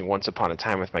watching Once Upon a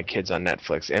Time with my kids on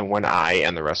Netflix, and when I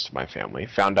and the rest of my family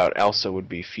found out Elsa would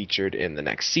be featured in the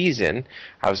next season,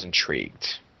 I was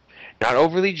intrigued. Not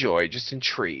overly joyed, just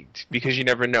intrigued, because you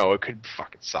never know, it could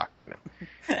fucking suck.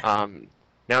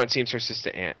 Now it seems her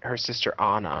sister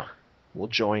Anna will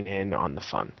join in on the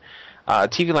fun.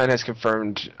 TV Line has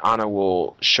confirmed Anna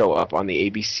will show up on the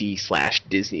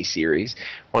ABC/Disney series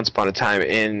Once Upon a Time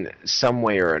in some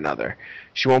way or another.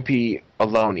 She won't be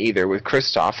alone either, with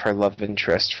Kristoff, her love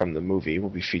interest from the movie, will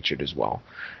be featured as well.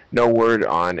 No word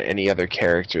on any other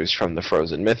characters from the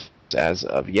Frozen myth as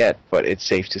of yet, but it's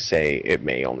safe to say it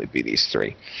may only be these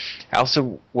three. Elsa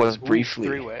was briefly...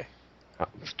 Three-way. Oh,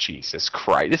 Jesus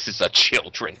Christ, this is a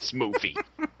children's movie.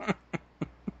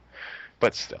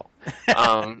 But still.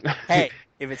 Hey,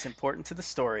 if it's important to the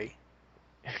story.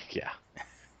 Yeah.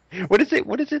 What is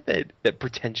it that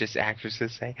pretentious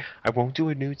actresses say? I won't do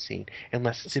a nude scene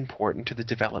unless it's important to the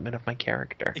development of my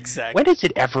character. Exactly. When is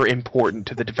it ever important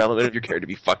to the development of your character to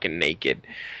be fucking naked?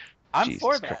 I'm Jesus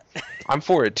for that. Christ. I'm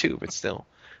for it too, but still.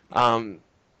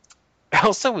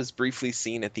 Elsa was briefly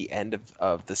seen at the end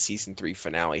of the season 3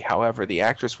 finale. However, the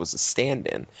actress was a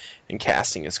stand-in, and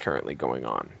casting is currently going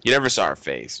on. You never saw her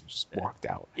face; just walked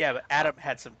out. Yeah, but Adam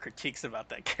had some critiques about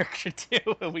that character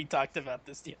too, and we talked about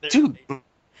this the other Dude,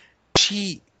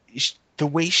 day. the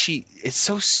way it's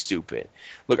so stupid.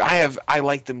 Look, I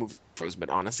like the movie Frozen, but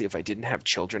honestly, if I didn't have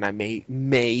children, I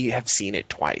may have seen it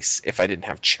twice if I didn't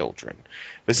have children.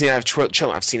 But see, I have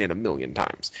children. I've seen it a million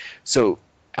times. So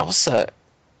Elsa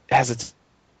has a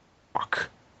walk.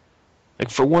 Like,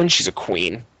 for one, she's a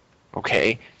queen,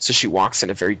 okay? So she walks in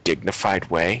a very dignified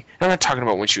way. I'm not talking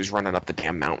about when she was running up the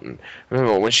damn mountain. I'm talking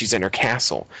about when she's in her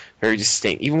castle, very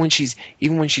distinct. Even when she's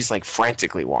like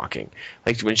frantically walking,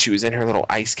 like when she was in her little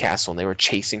ice castle and they were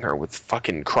chasing her with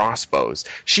fucking crossbows,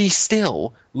 she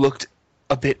still looked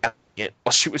a bit elegant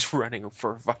while she was running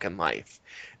for her fucking life.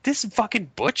 This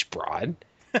fucking butch broad.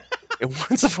 And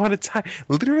Once Upon a Time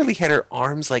literally had her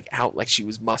arms like out like she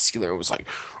was muscular and was like,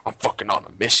 I'm fucking on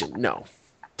a mission. No.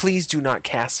 Please do not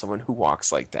cast someone who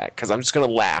walks like that, because I'm just going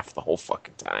to laugh the whole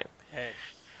fucking time. Hey,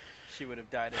 she would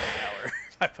have died in an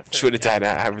hour. She would have died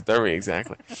of hypothermia,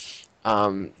 exactly.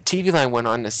 TV Line went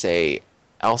on to say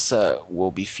Elsa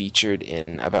will be featured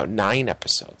in about 9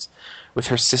 episodes, with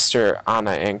her sister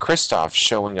Anna and Kristoff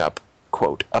showing up,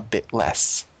 quote, a bit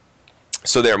less.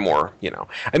 So they're more,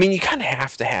 I mean, you kind of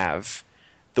have to have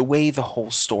the way the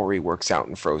whole story works out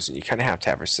in Frozen. You kind of have to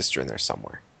have her sister in there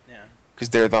somewhere. Yeah. Because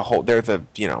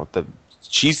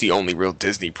she's the only real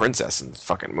Disney princess in the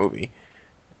fucking movie.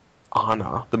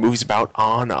 Anna. The movie's about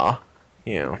Anna.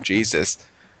 Jesus.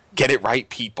 Get it right,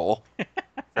 people.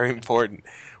 Very important.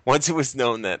 Once it was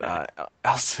known that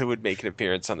Elsa would make an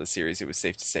appearance on the series, it was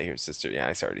safe to say her sister. Yeah,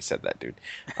 I already said that, dude.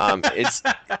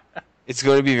 It's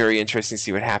going to be very interesting to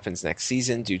see what happens next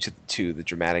season due to the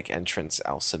dramatic entrance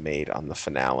Elsa made on the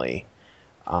finale.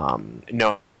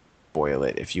 No, spoil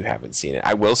it if you haven't seen it.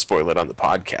 I will spoil it on the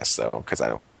podcast though, because I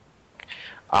don't.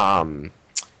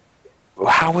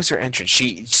 How was her entrance?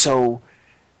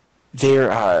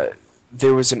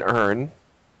 There was an urn,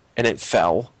 and it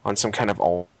fell on some kind of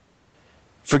altar.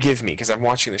 Forgive me, because I'm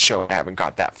watching the show. I haven't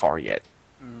got that far yet.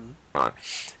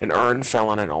 An urn fell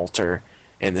on an altar,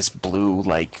 and this blue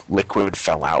liquid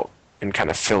fell out and kind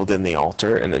of filled in the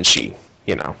altar, and then she,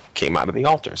 came out of the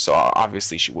altar. So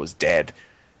obviously she was dead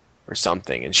or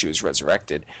something, and she was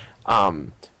resurrected. The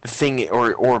thing,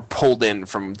 or pulled in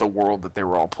from the world that they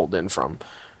were all pulled in from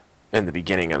in the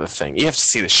beginning of the thing. You have to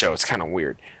see the show. It's kind of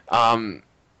weird. And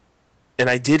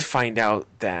I did find out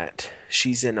that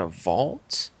she's in a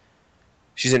vault.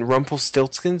 She's in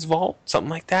Rumpelstiltskin's vault, something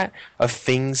like that, of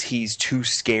things he's too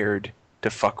scared to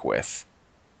fuck with.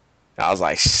 I was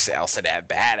like, Elsa, that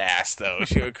badass though.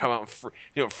 She would come out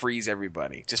and freeze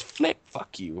everybody. Just flick,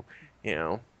 fuck you.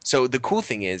 So the cool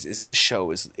thing is the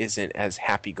show isn't as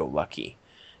happy-go-lucky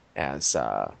as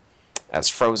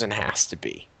Frozen has to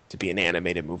be an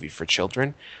animated movie for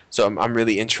children. So I'm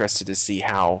really interested to see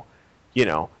how,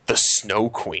 the Snow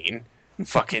Queen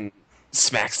fucking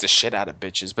smacks the shit out of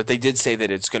bitches. But they did say that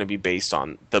it's going to be based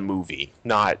on the movie,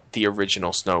 not the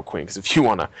original Snow Queen. Because if you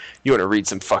wanna read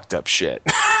some fucked up shit,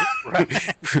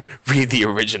 read the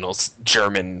original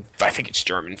German. I think it's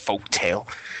German folktale.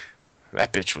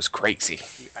 That bitch was crazy.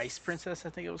 The Ice Princess, I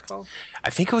think it was called. I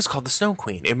think it was called the Snow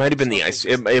Queen. It might have been the Ice.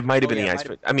 It might have been the Ice.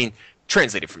 I mean,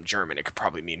 translated from German, it could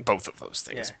probably mean both of those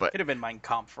things. Yeah, but it could have been Mein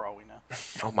Kampf for all we know.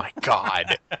 Oh my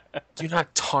god! Do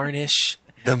not tarnish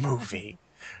the movie.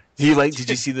 Did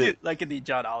you see the like in the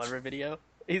John Oliver video?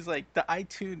 He's like, the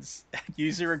iTunes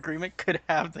user agreement could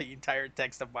have the entire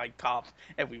text of Mein Kampf,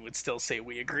 and we would still say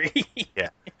we agree. Yeah.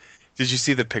 Did you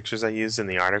see the pictures I used in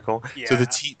the article? Yeah. So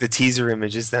the teaser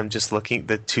image is them just looking,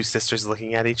 the two sisters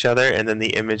looking at each other, and then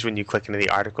the image when you click into the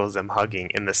article is them hugging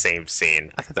in the same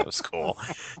scene. I thought that was cool.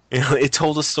 It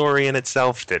told a story in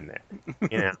itself, didn't it?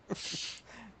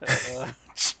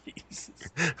 Jesus.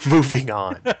 Moving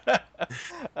on. All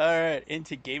right,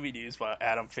 into gaming news while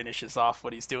Adam finishes off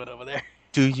what he's doing over there.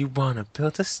 Do you want to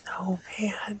build a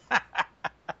snowman?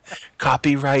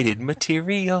 Copyrighted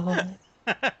material.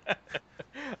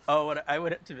 Oh, when I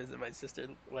went to visit my sister.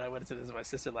 When I went to visit my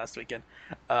sister last weekend,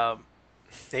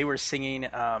 they were singing.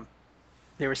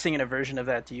 They were singing a version of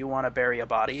that. Do you want to bury a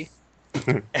body?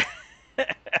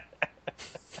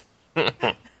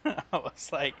 I was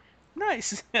like,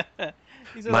 nice.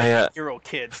 These are like 8-year-old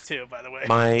kids too, by the way.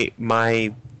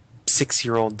 My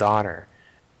 6-year-old daughter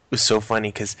was so funny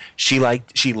because she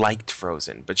liked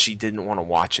Frozen, but she didn't want to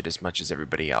watch it as much as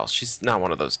everybody else. She's not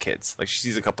one of those kids. Like, she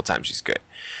sees a couple times, she's good.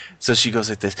 So she goes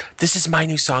like this. This is my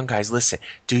new song, guys. Listen.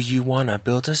 Do you want to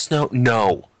build a snow?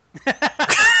 No.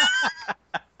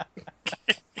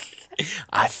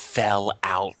 I fell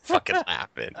out fucking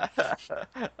laughing.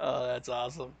 Oh, that's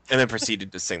awesome. And then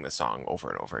proceeded to sing the song over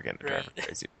and over again to drive her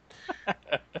crazy.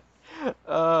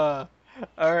 All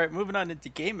right, moving on into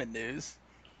gaming news.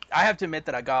 I have to admit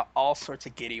that I got all sorts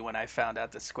of giddy when I found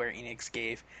out that Square Enix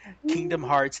gave Kingdom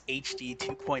Hearts HD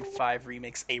 2.5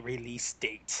 Remix a release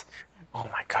date. Oh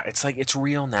my god, it's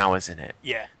real now, isn't it?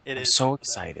 Yeah, it is. I'm so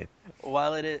excited.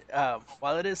 While it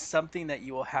is something that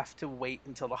you will have to wait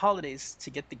until the holidays to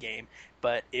get the game,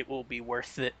 but it will be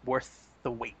worth the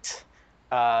wait.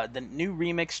 The new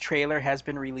remix trailer has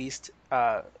been released.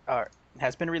 With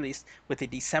a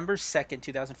December 2nd,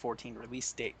 2014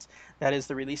 release date. That is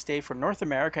the release date for North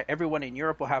America. Everyone in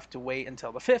Europe will have to wait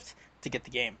until the 5th to get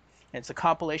the game. And it's a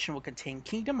compilation will contain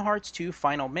Kingdom Hearts 2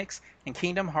 Final Mix and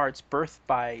Kingdom Hearts Birth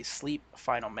by Sleep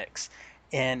Final Mix.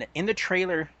 And in the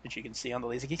trailer that you can see on the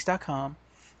LazyGeeks.com,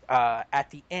 at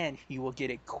the end you will get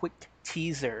a quick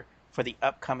teaser for the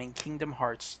upcoming Kingdom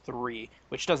Hearts 3,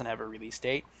 which doesn't have a release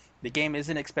date. The game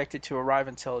isn't expected to arrive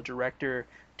until director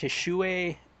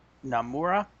Teshue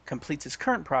Nomura completes his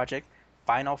current project,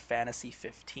 Final Fantasy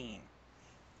 15.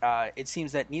 It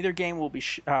seems that neither game will be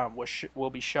shown or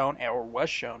was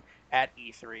shown at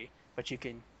E3, but you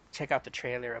can check out the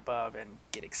trailer above and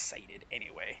get excited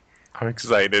anyway. I'm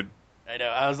excited. I know.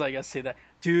 I was like, I see that.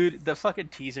 Dude, the fucking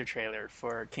teaser trailer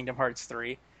for Kingdom Hearts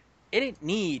 3, it didn't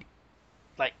need,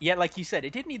 like you said,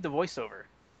 it didn't need the voiceover,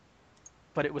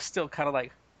 but it was still kind of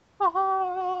like,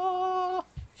 ah.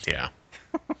 Yeah.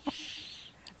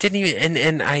 Didn't even,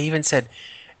 and I even said,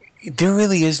 there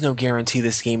really is no guarantee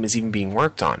this game is even being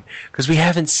worked on because we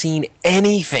haven't seen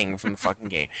anything from the fucking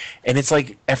game, and it's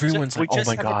like everyone's like, "Oh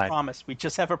my god!" Promise. We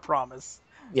just have a promise.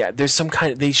 Yeah, there's some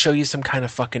kind. They show you some kind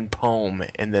of fucking poem,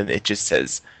 and then it just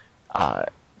says,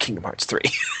 "Kingdom Hearts 3,"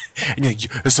 and you're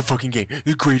like, "That's the fucking game,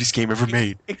 the greatest game ever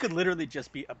made." It could literally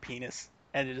just be a penis,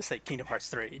 and it just say Kingdom Hearts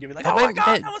 3. You'd be like, "Oh my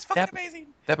god, that was fucking amazing!"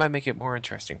 That might make it more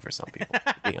interesting for some people.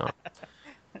 To be honest.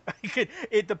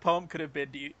 The poem could have been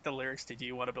the lyrics to "Do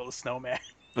you want to build a snowman?"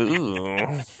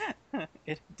 Ooh.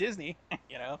 Disney,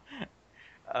 you know.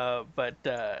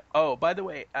 Oh, by the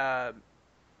way,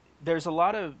 there's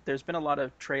been a lot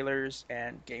of trailers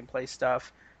and gameplay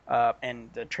stuff, and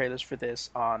the trailers for this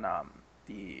on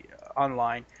the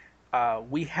online.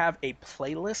 We have a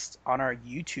playlist on our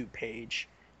YouTube page.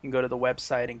 You can go to the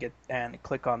website and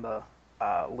click on the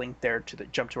link there to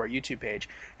jump to our YouTube page,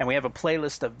 and we have a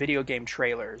playlist of video game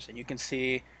trailers, and you can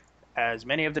see as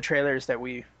many of the trailers that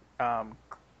we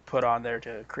put on there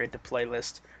to create the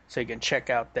playlist, so you can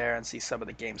check out there and see some of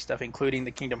the game stuff, including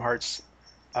the Kingdom Hearts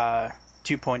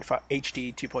 2.5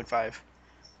 HD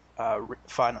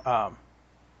 2.5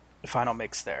 final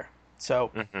mix there.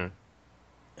 So you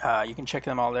can check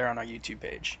them all there on our YouTube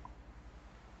page.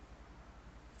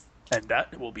 And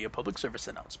that will be a public service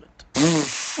announcement.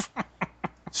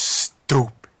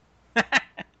 Stupid.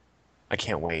 I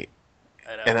can't wait.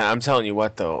 And I'm telling you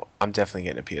what, though, I'm definitely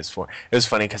getting a PS4. It was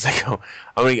funny because I'm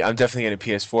definitely getting a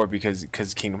PS4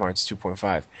 because Kingdom Hearts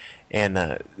 2.5.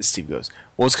 And Steve goes,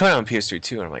 well, it's coming out on PS3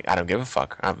 too. And I'm like, I don't give a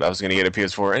fuck. I was going to get a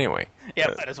PS4 anyway.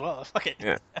 Yeah, might as well. Fuck it.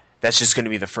 Yeah. That's just going to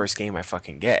be the first game I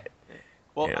fucking get.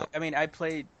 Well, you know? I mean, I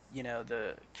played,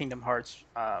 the Kingdom Hearts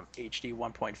HD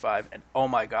 1.5, and oh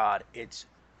my god, it's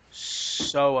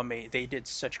so amazing. They did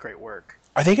such great work.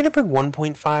 Are they going to bring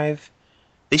 1.5?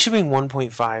 They should bring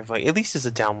 1.5, like at least as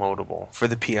a downloadable for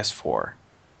the PS4.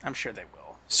 I'm sure they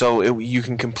will. So you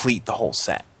can complete the whole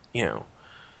set.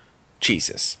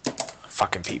 Jesus,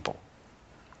 fucking people.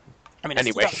 I mean, it's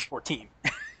anyway. 2014.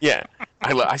 Yeah,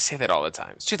 I say that all the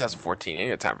time. It's 2014. I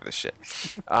ain't got time for this shit.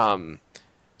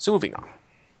 So moving on.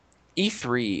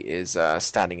 E3 is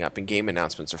starting up, and game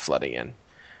announcements are flooding in,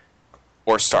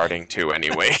 or starting to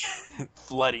anyway.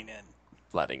 Flooding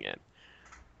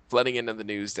into the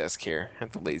news desk here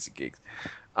at the Lazy Geeks.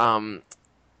 One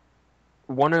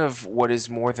of what is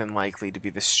more than likely to be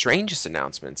the strangest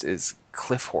announcements is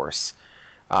Cliff Horse,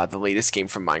 the latest game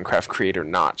from Minecraft creator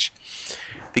Notch.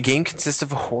 The game consists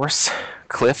of a horse,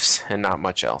 cliffs, and not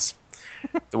much else.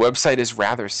 The website is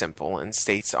rather simple and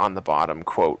states on the bottom,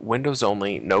 quote, Windows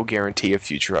only, no guarantee of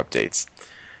future updates.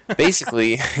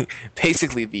 Basically,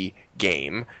 the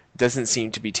game doesn't seem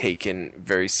to be taken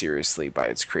very seriously by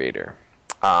its creator.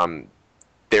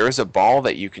 There is a ball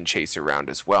that you can chase around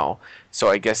as well, so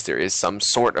I guess there is some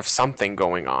sort of something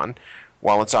going on.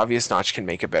 While it's obvious Notch can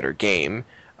make a better game,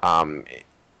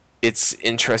 it's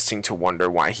interesting to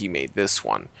wonder why he made this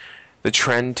one. The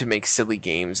trend to make silly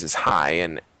games is high,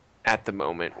 and at the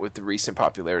moment, with the recent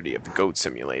popularity of the Goat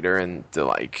Simulator and the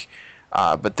like,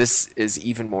 but this is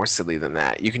even more silly than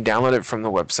that. You can download it from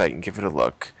the website and give it a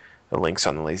look. The link's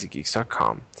on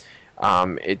thelazygeeks.com.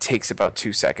 It takes about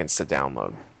 2 seconds to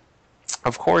download.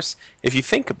 Of course, if you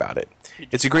think about it,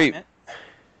 it's a great...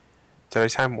 Did I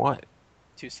time what?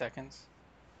 2 seconds.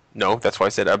 No, that's why I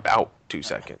said about 2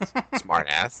 seconds. Smart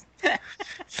ass.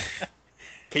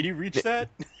 Can you reach that?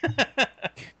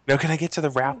 No, can I get to the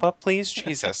wrap-up, please?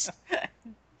 Jesus.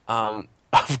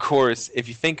 Of course, if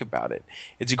you think about it,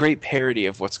 it's a great parody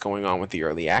of what's going on with the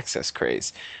early access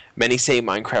craze. Many say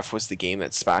Minecraft was the game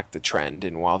that sparked the trend,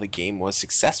 and while the game was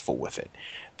successful with it,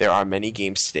 there are many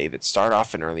games today that start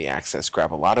off in early access,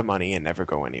 grab a lot of money, and never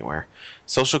go anywhere.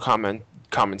 Social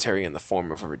commentary in the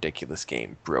form of a ridiculous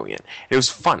game. Brilliant. It was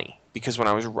funny, because when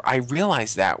I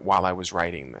realized that while I was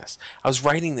writing this. I was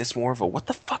writing this more of a, what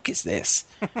the fuck is this?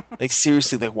 Like,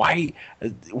 seriously, like, why,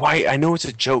 I know it's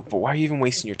a joke, but why are you even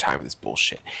wasting your time with this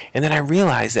bullshit? And then I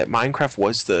realized that Minecraft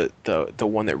was the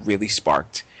one that really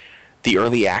sparked the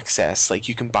early access. Like,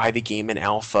 you can buy the game in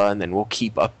alpha, and then we'll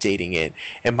keep updating it.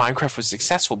 And Minecraft was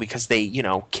successful because they,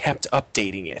 kept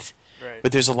updating it. Right.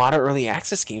 But there's a lot of early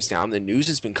access games now, and the news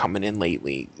has been coming in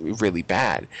lately really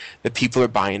bad. That people are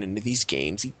buying into these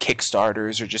games,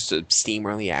 Kickstarters or just a Steam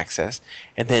early access,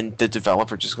 and then the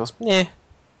developer just goes, I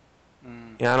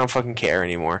don't fucking care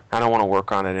anymore. I don't want to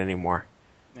work on it anymore.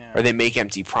 Yeah. Or they make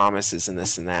empty promises and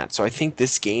this and that. So I think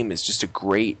this game is just a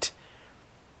great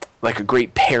like a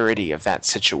great parody of that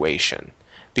situation,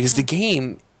 because the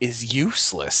game is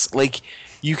useless. Like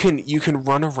you can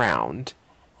run around,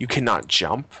 you cannot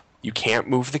jump, you can't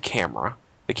move the camera.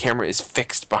 The camera is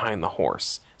fixed behind the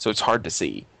horse, so it's hard to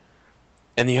see.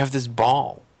 And you have this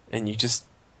ball, and you just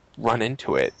run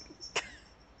into it.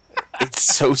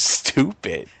 It's so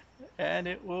stupid. And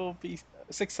it will be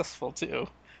successful too.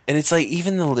 And it's like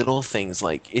even the little things,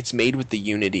 like it's made with the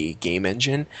Unity game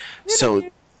engine, so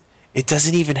it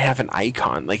doesn't even have an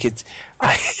icon. Like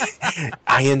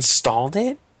I installed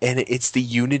it, and it's the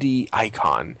Unity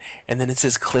icon, and then it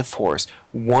says Cliff Horse,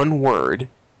 one word,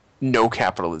 no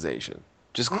capitalization,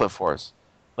 just Cliff Horse.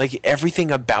 Like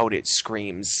everything about it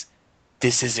screams,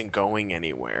 this isn't going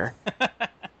anywhere.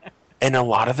 And a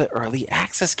lot of the early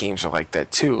access games are like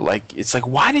that too. Like it's like,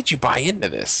 why did you buy into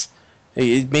this?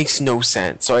 It makes no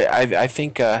sense. So I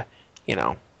think I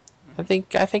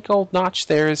think old Notch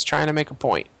there is trying to make a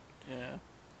point. Yeah.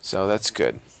 So that's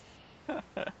good.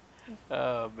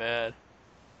 Oh man.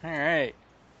 All right.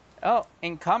 Oh,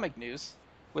 in comic news,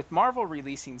 with Marvel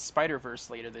releasing Spider-Verse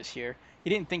later this year, you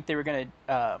didn't think they were gonna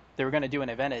do an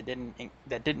event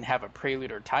that didn't have a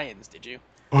prelude or tie-ins, did you?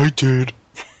 I did.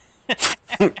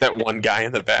 That one guy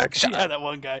in the back. Yeah, that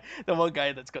one guy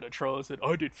that's gonna troll us.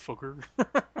 I did, fucker.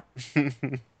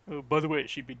 Oh, by the way,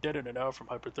 she'd be dead in an hour from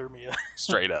hypothermia.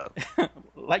 Straight up.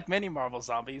 Like many Marvel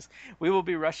zombies, we will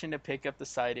be rushing to pick up the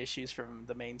side issues from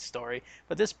the main story,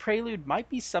 but this prelude might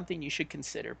be something you should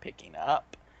consider picking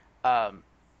up.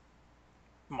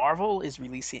 Marvel is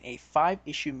releasing a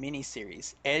 5-issue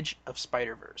miniseries, Edge of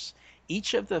Spider-Verse.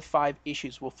 Each of the 5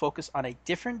 issues will focus on a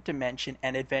different dimension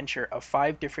and adventure of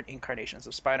 5 different incarnations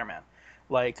of Spider-Man.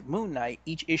 Like Moon Knight,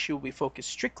 each issue will be focused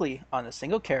strictly on a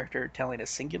single character telling a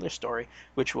singular story,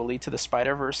 which will lead to the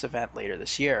Spider-Verse event later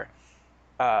this year.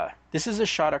 This is a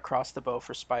shot across the bow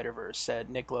for Spider-Verse, said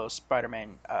Nick Lowe,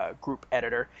 Spider-Man group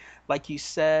editor. Like you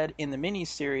said in the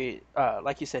miniseries,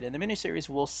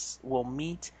 we'll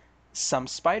meet some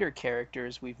Spider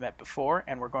characters we've met before,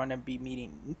 and we're going to be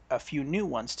meeting a few new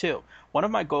ones too. One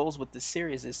of my goals with this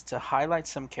series is to highlight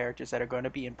some characters that are going to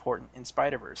be important in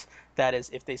Spider-Verse. That is,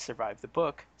 if they survive the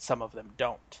book. Some of them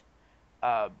don't.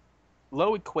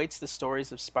 Lowe equates the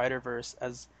stories of Spider-Verse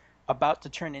as about to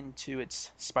turn into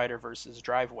its Spider-Verse's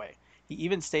driveway. He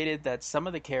even stated that some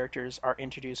of the characters are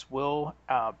introduced will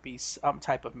have some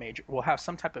type of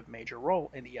major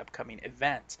role in the upcoming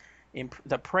event.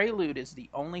 The prelude is the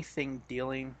only thing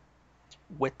dealing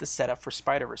with the setup for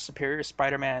Spider-Verse. Superior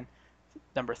Spider-Man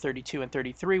number 32 and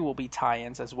 33 will be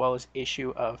tie-ins, as well as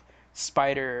issue of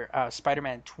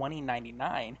Spider-Man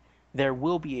 2099. There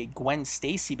will be a Gwen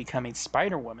Stacy becoming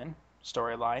Spider-Woman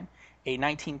storyline, a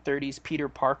 1930s Peter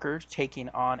Parker taking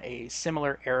on a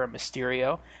similar era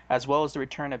Mysterio, as well as the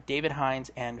return of David Hines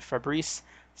and Fabrice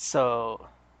Saplotsky,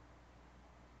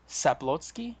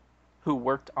 who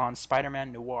worked on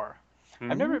Spider-Man Noir.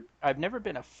 I've never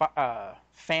been a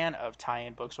fan of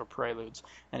tie-in books or preludes,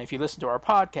 and if you listen to our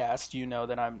podcast, you know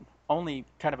that I'm only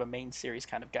kind of a main series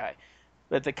kind of guy.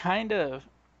 But the kind of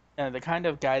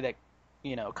guy that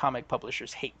comic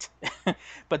publishers hate.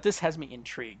 But this has me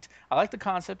intrigued. I like the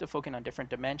concept of focusing on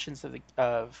different dimensions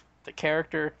of the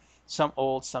character, some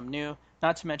old, some new.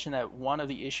 Not to mention that one of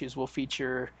the issues will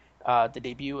feature the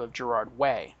debut of Gerard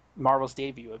Way, Marvel's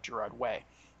debut of Gerard Way.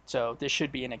 So this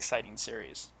should be an exciting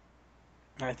series.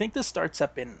 And I think this starts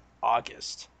up in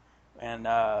August, and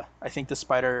I think the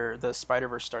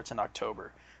Spider-Verse starts in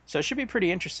October. So it should be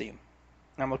pretty interesting.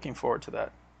 I'm looking forward to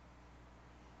that.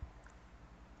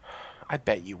 I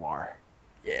bet you are.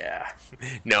 Yeah.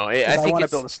 No, I want to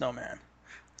build a snowman.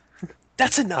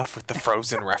 That's enough with the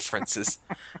Frozen references.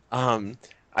 I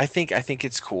think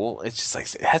it's cool. It's just like,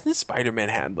 hasn't Spider-Man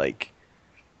had like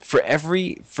for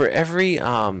every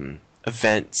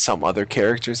event some other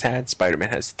characters had, Spider-Man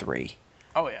has 3.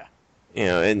 Oh yeah.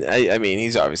 And I mean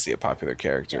he's obviously a popular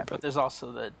character, yeah, but there's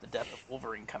also the death of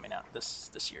Wolverine coming out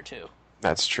this year too.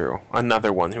 That's true.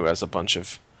 Another one who has a bunch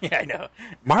of. Yeah, I know.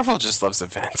 Marvel just loves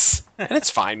events, and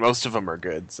it's fine. Most of them are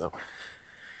good. So,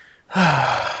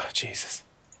 Jesus.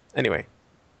 Anyway,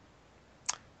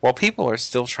 while people are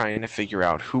still trying to figure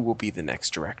out who will be the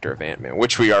next director of Ant-Man,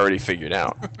 which we already figured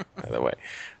out, by the way,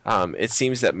 it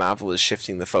seems that Marvel is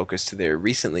shifting the focus to their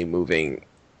recent movie,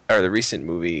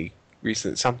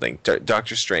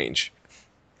 Doctor Strange.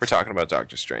 We're talking about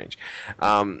Doctor Strange.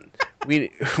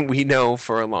 We know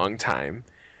for a long time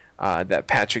that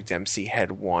Patrick Dempsey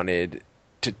had wanted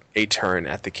a turn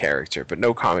at the character, but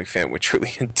no comic fan would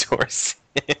truly endorse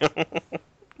him.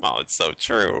 Well, it's so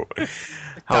true.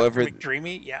 However, However, Dr.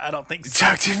 McDreamy? Yeah, I don't think so.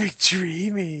 Dr.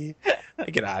 McDreamy.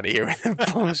 Get out of here with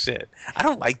that bullshit. I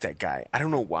don't like that guy. I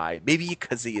don't know why. Maybe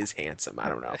because he is handsome. I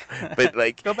don't know. But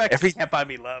like Go back to Can't Buy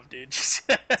Me Love, dude.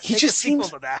 He Make just a sequel seems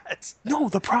to that. No,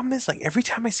 the problem is like every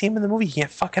time I see him in the movie, he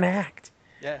can't fucking act.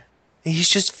 Yeah. He's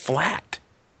just flat.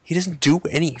 He doesn't do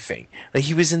anything. Like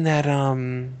he was in that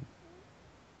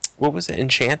what was it?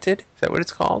 Enchanted? Is that what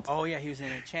it's called? Oh yeah, he was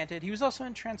in Enchanted. He was also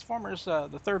in Transformers,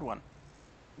 the third one.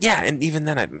 Yeah, and even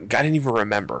then I didn't even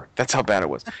remember. That's how bad it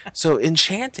was. So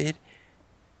Enchanted,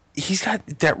 he's got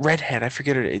that redhead. I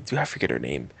forget her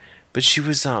name, but she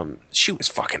was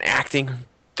fucking acting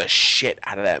the shit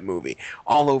out of that movie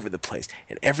all over the place.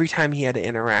 And every time he had to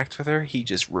interact with her, he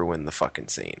just ruined the fucking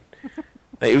scene.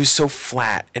 Like, it was so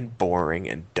flat and boring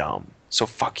and dumb. So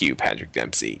fuck you, Patrick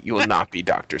Dempsey. You will not be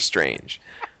Doctor Strange.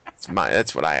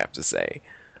 That's what I have to say.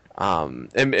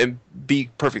 And be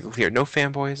perfectly clear, no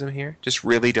fanboyism here. Just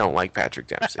really don't like Patrick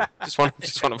Dempsey. Just want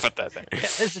to put that there. Yeah,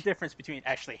 there's a difference between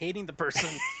actually hating the person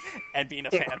and being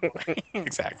a fanboy.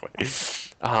 Exactly.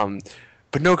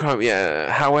 But no comment.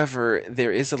 Yeah. However,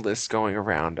 there is a list going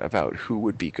around about who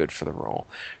would be good for the role.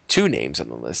 Two names on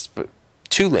the list, but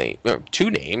two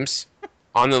names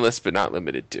on the list, but not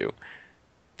limited to,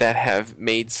 that have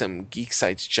made some geek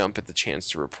sites jump at the chance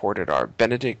to report it are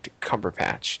Benedict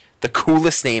Cumberbatch, the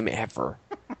coolest name ever.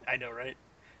 I know, right?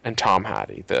 And Tom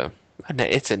Hardy.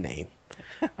 It's a name.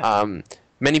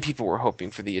 Many people were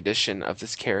hoping for the addition of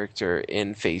this character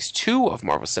in Phase 2 of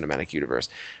Marvel Cinematic Universe,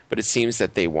 but it seems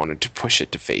that they wanted to push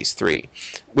it to Phase 3,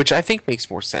 which I think makes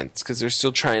more sense because they're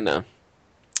still trying to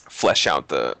flesh out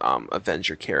the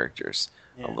Avenger characters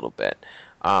a little bit.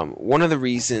 One of the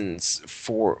reasons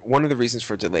for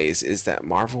delays is that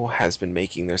Marvel has been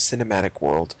making their cinematic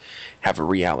world have a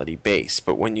reality base,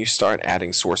 but when you start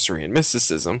adding sorcery and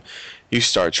mysticism, you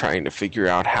start trying to figure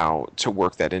out how to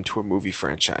work that into a movie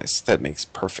franchise. That makes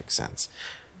perfect sense.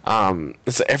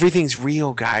 So everything's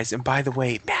real, guys, and by the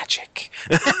way, magic.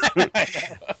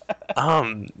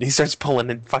 He starts pulling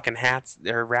in fucking hats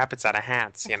or rabbits out of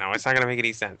hats. It's not gonna make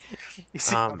any sense. You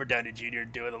see Robert Downey Jr.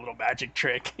 doing a little magic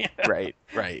trick. Right.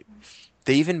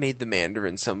 They even made the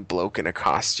Mandarin some bloke in a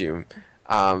costume.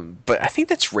 But I think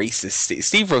that's racist.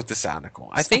 Steve wrote this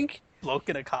article. I think bloke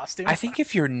in a costume. I think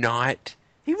if you're not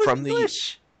from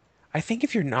English. I think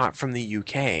if you're not from the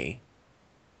UK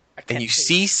and you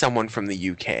see someone from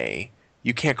the UK,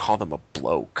 you can't call them a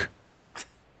bloke.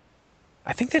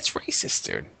 I think that's racist,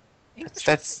 dude.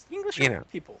 That's English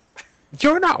people.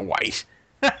 You're not white.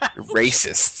 You're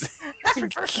racist.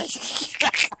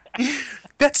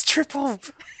 That's triple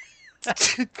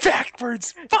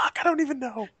backwards. Fuck, I don't even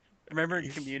know. Remember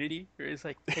in Community where he's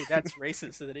like, hey, that's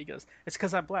racist, and then he goes, it's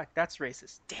because I'm black. That's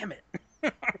racist. Damn it.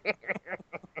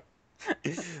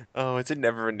 Oh, it's a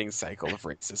never-ending cycle of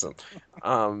racism.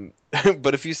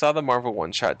 But if you saw the Marvel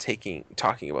one-shot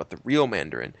talking about the real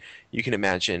Mandarin, you can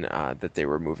imagine that they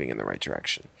were moving in the right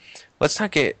direction. Let's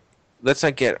not get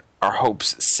our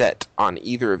hopes set on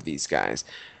either of these guys,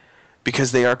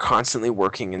 because they are constantly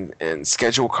working and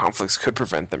schedule conflicts could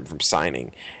prevent them from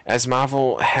signing. As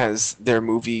Marvel has their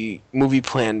movies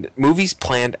planned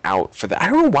out for that. I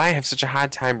don't know why I have such a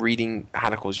hard time reading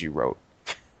articles you wrote.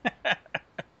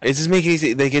 It just makes it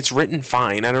easy. Like, it's written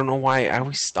fine. I don't know why I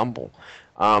always stumble.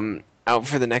 Out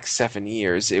for the next 7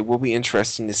 years, it will be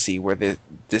interesting to see where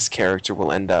this character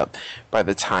will end up by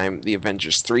the time the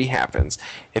Avengers 3 happens.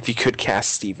 If you could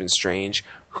cast Stephen Strange,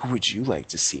 who would you like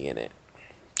to see in it?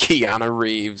 Keanu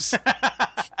Reeves.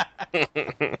 I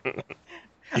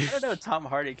don't know, Tom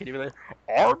Hardy could be like,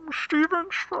 I'm Stephen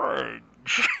Strange.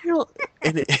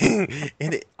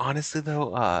 Honestly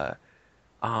though,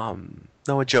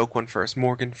 no, a joke one first.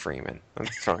 Morgan Freeman.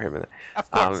 Let's throw him in there.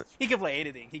 Of course, he can play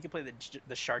anything. He can play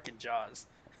the shark in Jaws.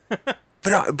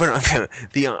 But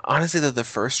honestly though, the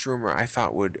first rumor I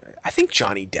think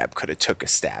Johnny Depp could have took a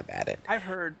stab at it. I've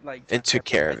heard and took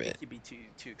care of it. He'd be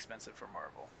too expensive for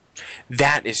Marvel.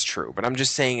 That is true, but I'm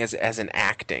just saying as an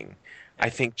acting, I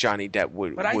think Johnny Depp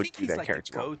would do that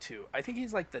character. Go-to. I think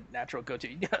he's like the natural go-to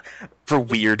for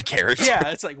weird characters. Yeah,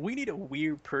 it's like we need a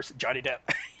weird person. Johnny Depp.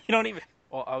 You don't even.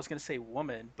 Well, I was gonna say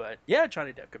woman, but yeah,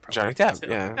 Johnny Depp could probably. Johnny Depp,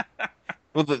 yeah.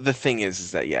 Well, the thing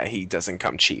is that he doesn't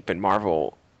come cheap, and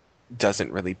Marvel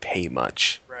doesn't really pay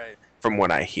much. Right. From what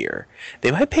I hear,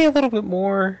 they might pay a little bit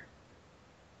more.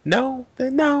 No.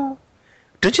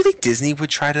 Don't you think Disney would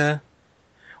try to?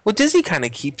 Well, Disney kind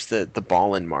of keeps the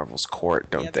ball in Marvel's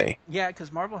court, don't they? Yeah,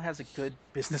 because Marvel has a good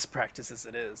business practice as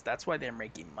it is. That's why they're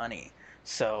making money.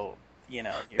 So,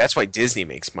 That's why Disney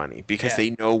makes money, because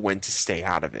they know when to stay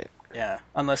out of it. Yeah,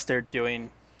 unless they're doing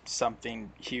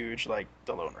something huge like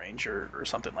the Lone Ranger or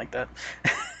something like that.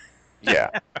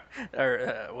 Yeah.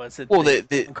 Or was it Well,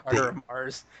 the Carter of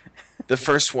Mars? the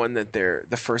first one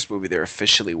the first movie they're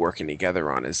officially working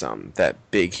together on is that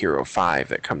Big Hero 5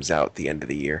 that comes out at the end of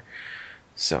the year.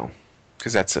 So,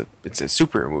 because it's a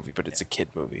superhero movie, but it's a kid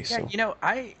movie. Yeah, So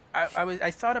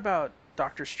I thought about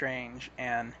Doctor Strange,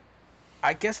 and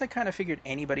I guess I kind of figured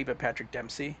anybody but Patrick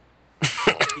Dempsey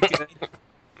would be good.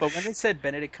 But when they said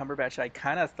Benedict Cumberbatch, I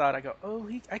kind of thought,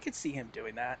 I could see him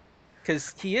doing that,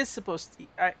 because he is supposed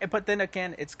to. But then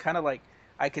again, it's kind of like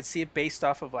I could see it based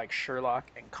off of like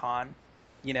Sherlock and Khan.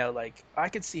 Like I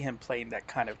could see him playing that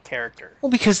kind of character. well,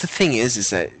 because the thing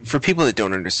is that for people that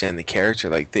don't understand the character,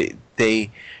 like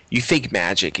you think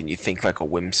magic and you think like a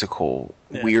whimsical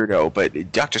weirdo,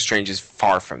 but Doctor Strange is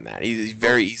far from that.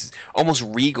 He's almost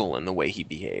regal in the way he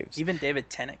behaves. Even David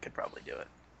Tennant could probably do it.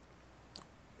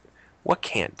 What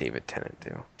can't David Tennant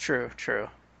do? True.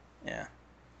 Yeah.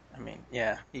 I mean,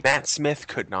 yeah. Matt Smith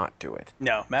could not do it.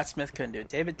 No, Matt Smith couldn't do it.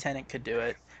 David Tennant could do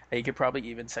it. He could probably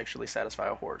even sexually satisfy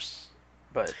a horse.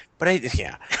 But I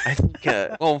think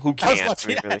well, who can?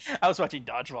 I was watching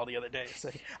Dodgeball the other day. It's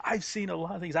like, I've seen a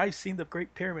lot of things. I've seen the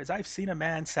Great Pyramids. I've seen a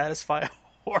man satisfy a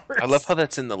horse. I love how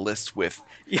that's in the list with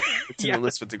the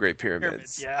list with the Great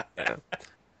Pyramids. Yeah.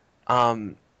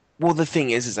 Well, the thing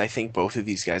is I think both of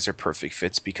these guys are perfect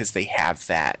fits because they have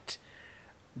that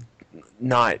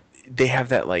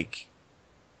like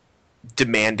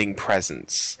demanding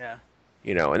presence. Yeah.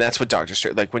 And that's what Doctor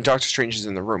Strange, like when Doctor Strange is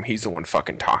in the room, he's the one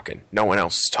fucking talking. No one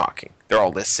else is talking. They're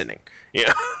all listening.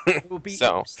 It will be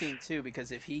interesting too,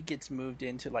 because if he gets moved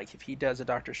into, like, if he does a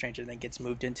Doctor Strange and then gets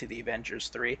moved into the Avengers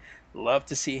 3, love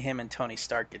to see him and Tony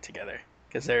Stark get together,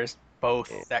 because there's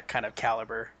both that kind of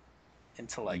caliber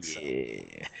intellect.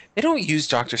 Yeah. They don't use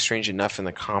Doctor Strange enough in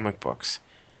the comic books.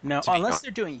 No, unless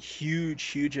they're doing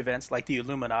huge events like the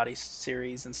Illuminati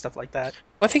series and stuff like that.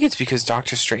 I think it's because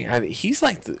Doctor Strange, he's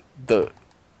like the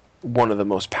one of the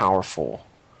most powerful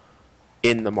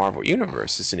in the Marvel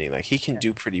universe, isn't he? Like, he can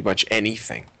do pretty much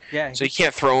anything. Yeah. So you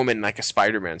can't throw him in like a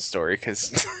Spider-Man story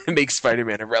because it makes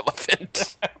Spider-Man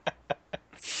irrelevant.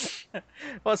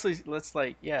 Well, so let's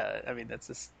I mean, that's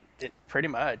just it pretty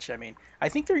much. I mean, I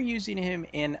think they're using him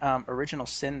in Original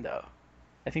Sin, though.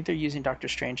 I think they're using Doctor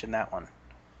Strange in that one.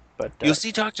 But you'll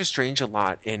see Doctor Strange a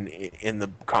lot in the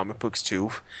comic books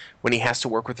too. When he has to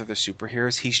work with other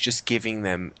superheroes, he's just giving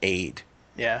them aid.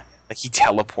 Yeah. Like, he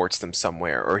teleports them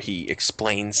somewhere or he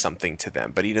explains something to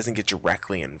them, but he doesn't get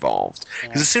directly involved.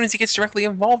 Because as soon as he gets directly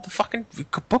involved, the fucking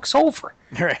book's over.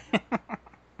 Right.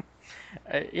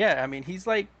 Yeah, I mean, he's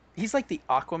like the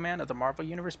Aquaman of the Marvel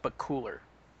universe, but cooler.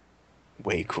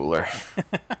 Way cooler.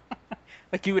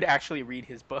 Like, you would actually read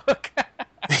his book.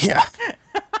 Yeah.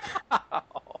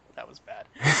 That was bad.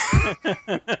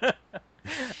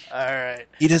 All right.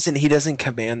 He doesn't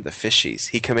command the fishies.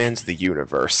 He commands the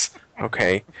universe.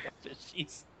 Okay.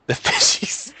 Fishies. The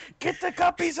fishies. Get the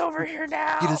guppies over here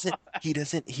now. He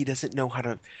doesn't know how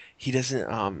to. He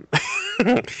doesn't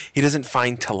he doesn't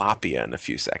find tilapia in a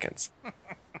few seconds.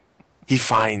 He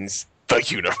finds the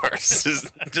universe.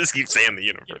 Just keep saying the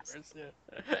universe.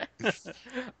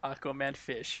 Aquaman,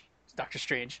 fish. Doctor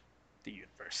Strange, the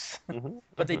universe. Mm-hmm.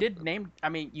 But they did name. I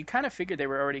mean, you kind of figured they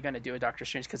were already going to do a Doctor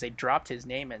Strange because they dropped his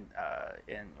name in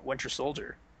Winter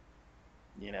Soldier.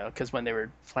 Because when they were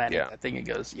planning that thing, he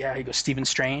goes Stephen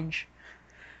Strange.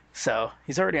 So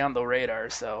he's already on the radar.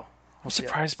 So I'm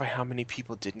surprised by how many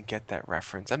people didn't get that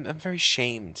reference. I'm very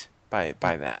shamed by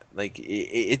that. Like,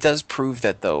 it does prove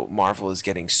that, though, Marvel is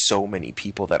getting so many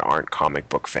people that aren't comic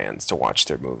book fans to watch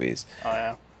their movies. Oh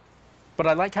yeah. But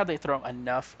I like how they throw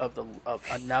enough of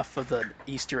the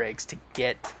Easter eggs to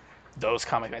get those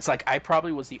comic fans. Like, I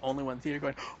probably was the only one in the theater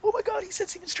going, "Oh my god, he said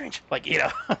Stephen Strange!" Like,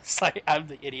 it's like I'm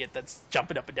the idiot that's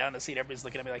jumping up and down the seat. Everybody's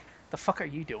looking at me like, "The fuck are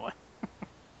you doing?"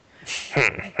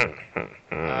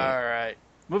 All right,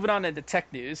 moving on into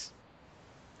tech news.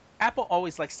 Apple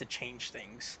always likes to change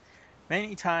things.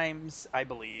 Many times, I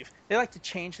believe, they like to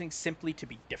change things simply to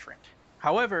be different.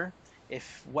 However,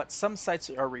 if what some sites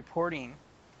are reporting,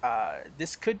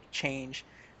 this could change.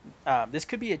 This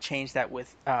could be a change that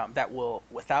will,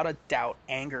 without a doubt,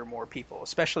 anger more people,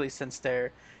 especially since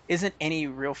there isn't any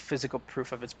real physical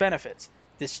proof of its benefits.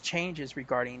 This change is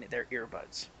regarding their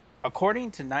earbuds. According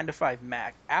to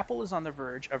 9to5Mac, Apple is on the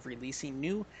verge of releasing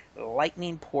new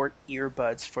Lightning port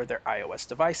earbuds for their iOS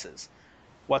devices.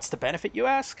 What's the benefit, you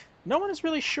ask? No one is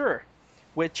really sure.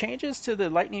 With changes to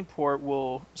the Lightning port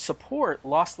will support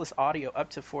lossless audio up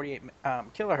to 48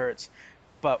 kilohertz,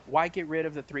 but why get rid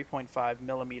of the 3.5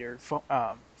 millimeter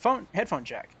headphone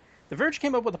jack? The Verge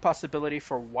came up with a possibility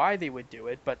for why they would do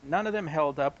it, but none of them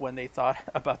held up when they thought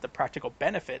about the practical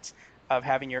benefits of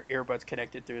having your earbuds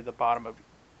connected through the bottom of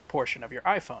portion of your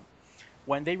iPhone.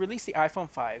 When they released the iPhone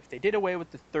 5, they did away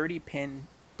with the 30-pin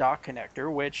dock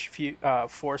connector, which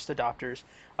forced adopters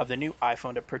of the new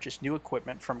iPhone to purchase new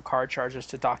equipment from car chargers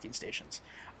to docking stations.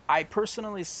 I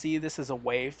personally see this as a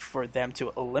way for them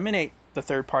to eliminate the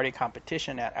third-party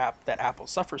competition that Apple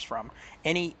suffers from.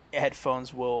 Any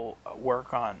headphones will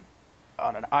work on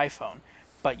an iPhone,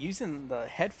 but using the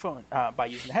headphone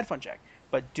jack,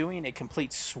 but doing a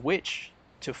complete switch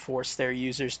to force their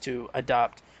users to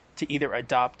either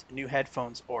adopt new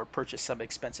headphones or purchase some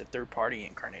expensive third-party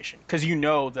incarnation, because you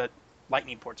know that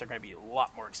Lightning ports are going to be a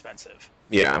lot more expensive.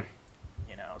 Yeah.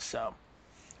 So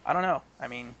I don't know. I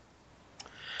mean,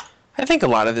 I think a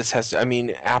lot of this has to,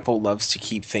 Apple loves to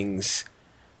keep things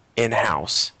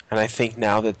in-house, and I think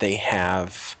now that they've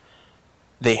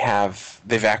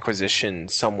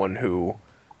acquisitioned someone who,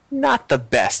 not the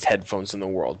best headphones in the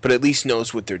world, but at least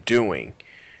knows what they're doing,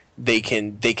 they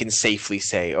can safely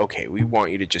say, okay, we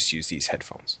want you to just use these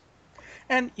headphones.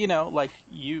 And like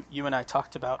you and I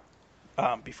talked about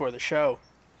before the show,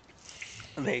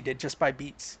 they did just buy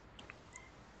Beats.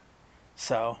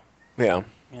 So yeah,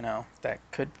 that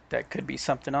could be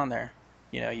something on there.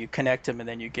 You connect them and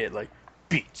then you get like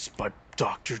Beats by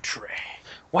Dr. Dre.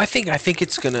 Well, I think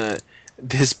it's gonna.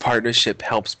 This partnership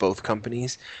helps both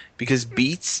companies because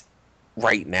Beats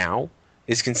right now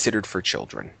is considered for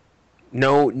children.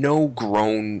 No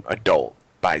grown adult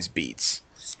buys Beats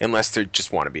unless they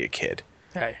just want to be a kid.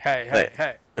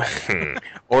 Hey.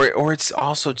 Or it's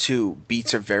also too,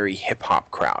 Beats are very hip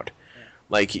hop crowd. Yeah.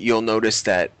 Like you'll notice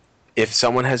that if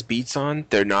someone has Beats on,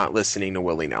 they're not listening to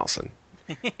Willie Nelson.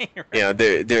 Right.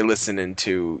 They're listening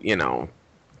to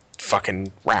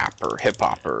fucking rap or hip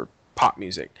hop or pop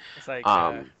music. It's like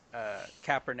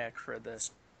Kaepernick for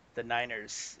the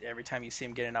Niners. Every time you see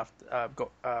him getting off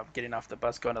the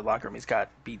bus going to the locker room, he's got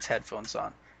Beats headphones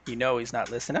on. He's not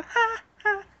listening.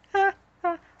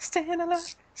 Staying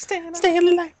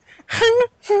alive.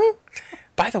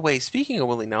 By the way, speaking of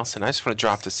Willie Nelson, I just want to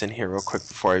drop this in here real quick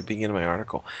before I begin my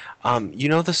article.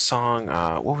 The song?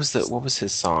 What was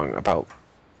his song about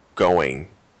going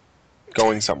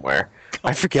somewhere?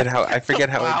 I forget how it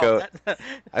goes.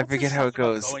 I forget how it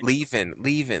goes.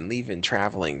 Leaving,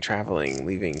 traveling,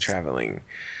 leaving, traveling.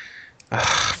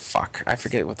 Fuck! I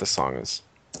forget what the song is.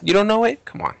 You don't know it?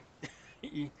 Come on.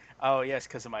 Oh yes,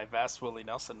 because of my vast Willie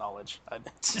Nelson knowledge.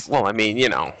 Well,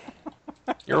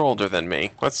 you're older than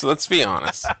me. Let's be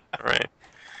honest. All right.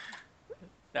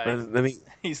 No,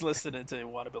 he's listening to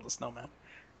 "Want to Build a Snowman."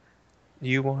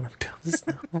 You want to build a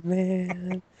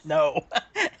snowman? No.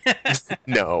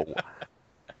 No.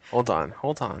 Hold on.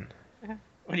 What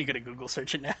are you gonna Google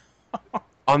search it now?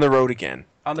 On the Road Again.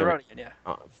 On the Road Again,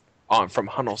 yeah. From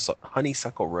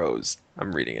Honeysuckle Rose.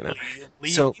 I'm reading it now.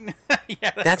 So yeah,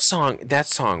 that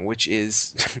song, which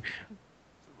is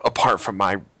apart from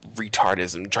my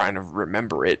retardism trying to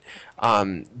remember it,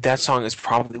 that song is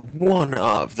probably one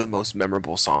of the most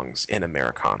memorable songs in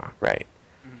Americana, right?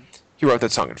 Mm-hmm. He wrote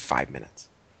that song in 5 minutes.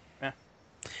 Yeah.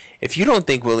 If you don't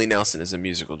think Willie Nelson is a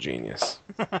musical genius,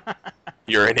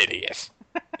 you're an idiot.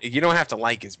 You don't have to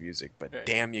like his music, but right.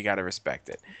 Damn, you got to respect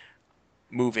it.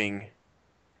 Moving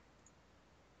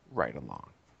right along.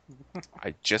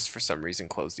 I just, for some reason,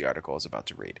 closed the article I was about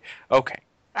to read. Okay.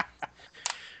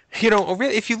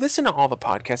 If you listen to all the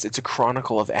podcasts, it's a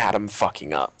chronicle of Adam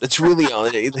fucking up. It's really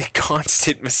like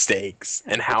constant mistakes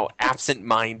and how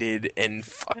absent-minded and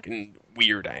fucking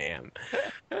weird I am.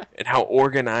 And how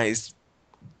organized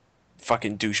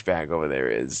fucking douchebag over there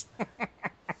is.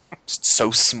 Just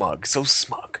so smug.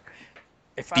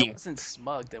 If I wasn't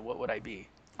smug, then what would I be?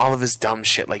 All of his dumb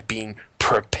shit, like being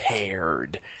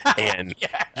prepared and,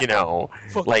 yeah.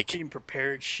 like being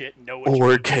prepared shit,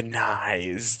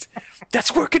 organized.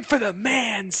 That's working for the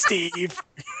man, Steve.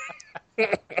 All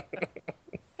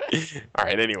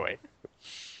right, anyway.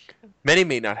 Many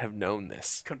may not have known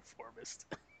this. Conformist.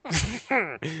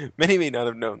 Many may not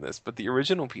have known this, but the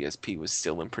original PSP was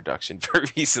still in production very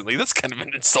recently. That's kind of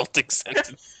an insulting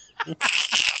sentence.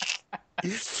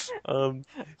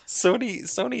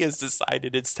 Sony has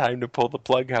decided it's time to pull the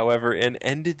plug, however, and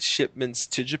ended shipments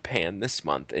to Japan this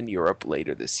month and Europe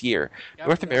later this year.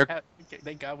 North America.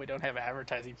 Thank God we don't have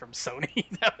advertising from Sony.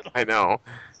 I know.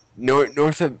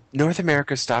 North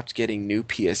America stopped getting new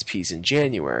PSPs in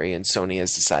January, and Sony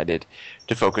has decided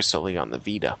to focus solely on the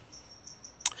Vita.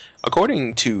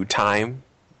 According to Time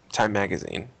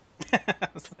magazine,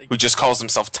 who just calls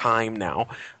himself Time now.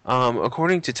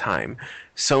 According to Time,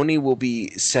 Sony will be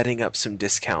setting up some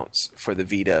discounts for the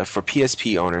Vita for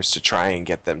PSP owners to try and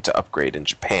get them to upgrade in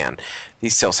Japan.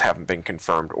 These sales haven't been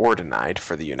confirmed or denied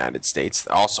for the United States.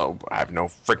 Also, I have no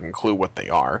freaking clue what they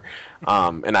are.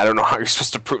 And I don't know how you're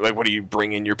supposed to prove, like, what do you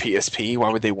bring in your PSP? Why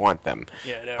would they want them?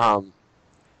 Yeah, no.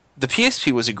 The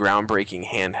PSP was a groundbreaking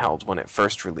handheld when it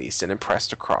first released and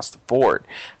impressed across the board.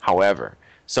 However,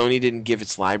 Sony didn't give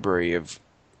its library of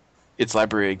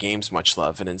games much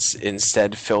love and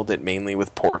instead filled it mainly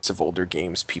with ports of older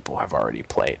games people have already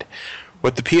played.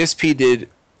 What the PSP did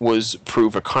was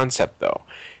prove a concept, though,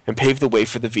 and pave the way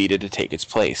for the Vita to take its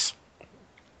place.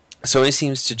 Sony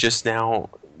seems to just now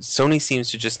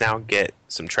get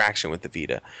some traction with the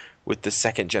Vita, with the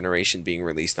second generation being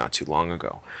released not too long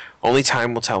ago. Only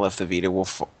time will tell if the Vita will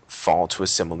fall to a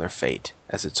similar fate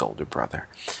as its older brother.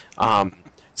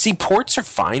 See, ports are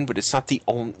fine, but it's not the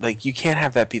only... Like, you can't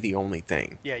have that be the only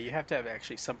thing. Yeah, you have to have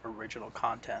actually some original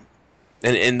content.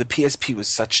 And the PSP was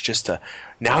such just a...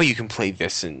 Now you can play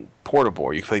this in portable,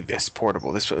 or you can play this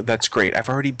portable. That's great. I've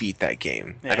already beat that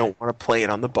game. Yeah. I don't want to play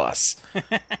it on the bus.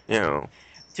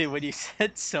 Dude, when you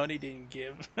said Sony didn't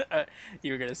give...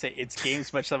 you were going to say, it's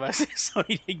games much love. I said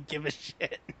Sony didn't give a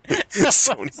shit.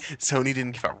 Sony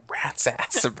didn't give a rat's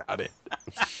ass about it.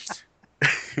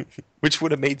 Which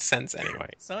would have made sense anyway.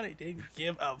 Sony didn't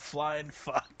give a flying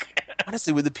fuck.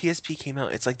 Honestly, when the PSP came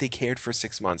out, it's like they cared for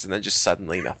 6 months and then just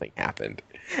suddenly nothing happened.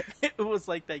 It was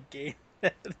like that game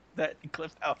that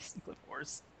Cliff House and Cliff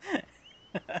Horse.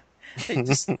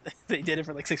 They did it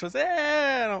for like 6 months.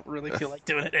 I don't really feel like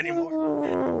doing it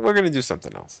anymore. We're going to do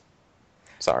something else.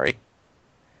 Sorry.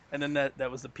 And then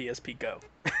that was the PSP Go.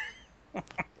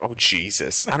 Oh,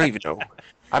 Jesus. I don't even know.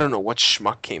 I don't know what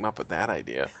schmuck came up with that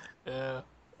idea. Yeah.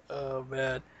 Oh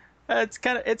man, it's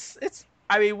kind of it's.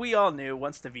 I mean, we all knew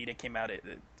once the Vita came out,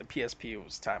 the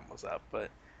PSP time was up. But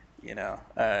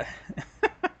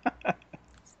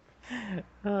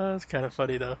it's kind of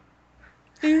funny though.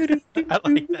 I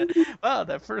like that. Wow,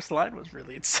 that first line was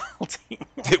really insulting.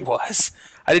 It was.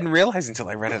 I didn't realize until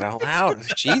I read it out loud.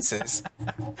 Jesus.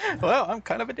 Well, I'm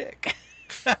kind of a dick.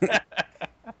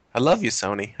 I love you,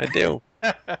 Sony. I do.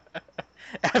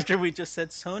 After we just said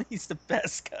Sony's the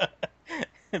best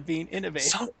at being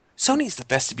innovative. Sony's the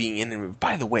best at being innovative.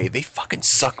 By the way, they fucking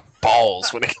suck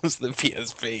balls when it comes to the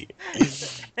PSP.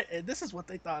 This is what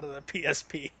they thought of the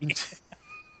PSP.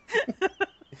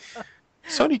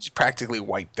 Sony just practically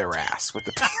wiped their ass with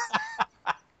the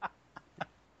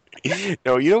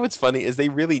No, you know what's funny is they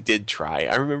really did try.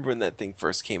 I remember when that thing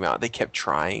first came out, they kept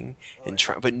trying and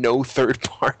trying, but no third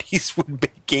parties would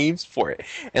make games for it.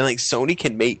 And like Sony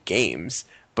can make games,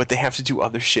 but they have to do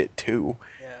other shit too.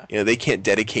 Yeah. You know, they can't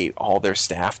dedicate all their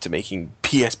staff to making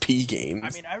PSP games. I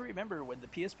mean, I remember when the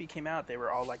PSP came out, they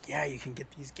were all like, "Yeah, you can get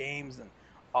these games and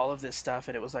all of this stuff,"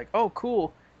 and it was like, "Oh,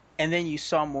 cool." And then you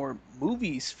saw more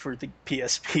movies for the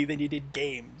PSP than you did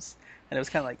games, and it was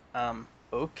kind of like,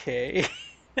 okay.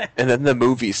 And then the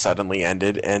movie suddenly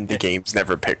ended, and the games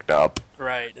never picked up.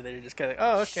 Right, and they're just kind of like,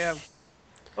 oh, okay,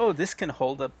 this can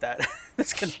hold up that.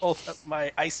 This can hold up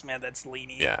my Iceman that's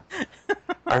leaning. Yeah.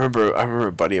 I remember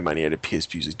a buddy of mine, he had a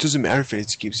PSP. He's like, doesn't matter if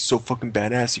it's games, so fucking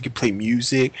badass. You can play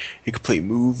music, you can play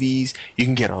movies, you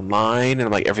can get online, and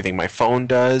I'm like, everything my phone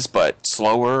does, but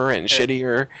slower and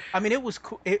shittier. I mean, it was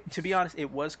cool. To be honest, it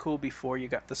was cool before you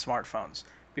got the smartphones.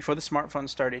 Before the smartphones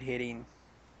started hitting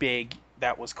big,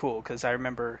 that was cool, because I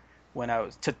remember when I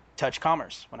was Touch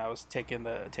Commerce, when I was taking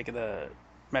the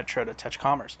Metro to Touch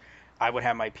Commerce, I would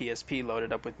have my PSP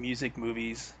loaded up with music,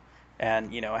 movies,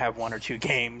 and I have one or two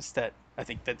games that I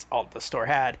think that's all the store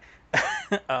had.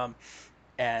 But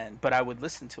I would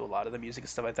listen to a lot of the music and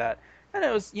stuff like that. And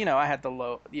it was, I had there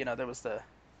was the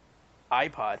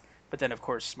iPod, but then of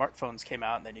course smartphones came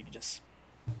out, and then you could just,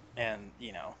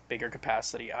 bigger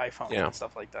capacity iPhones and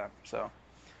stuff like that. So,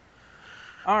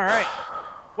 all right.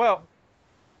 Well,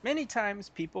 many times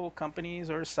people,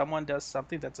 companies, or someone does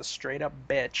something that's a straight up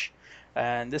bitch.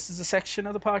 And this is a section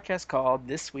of the podcast called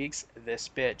This Week's This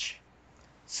Bitch.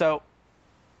 So,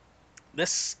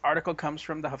 this article comes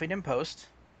from the Huffington Post,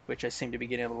 which I seem to be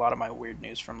getting a lot of my weird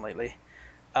news from lately.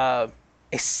 A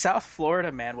South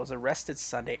Florida man was arrested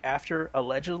Sunday after he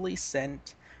allegedly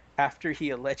sent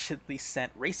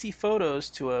racy photos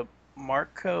to a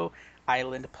Marco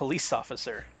Island police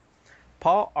officer.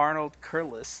 Paul Arnold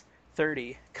Curlis,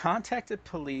 30, contacted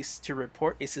police to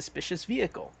report a suspicious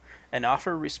vehicle. An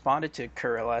officer responded to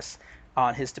Curlis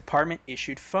on his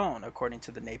department-issued phone, according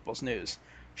to the Naples News.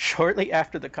 Shortly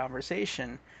after the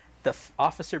conversation, the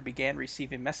officer began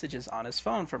receiving messages on his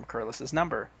phone from Curlis's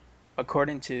number.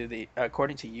 According to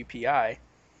UPI,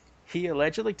 He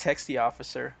allegedly texted the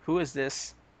officer, "Who is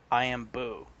this? I am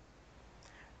Boo."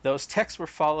 Those texts were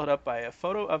followed up by a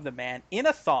photo of the man in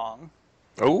a thong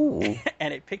Oh.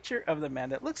 and a picture of the man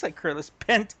that looks like Curtis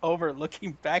bent over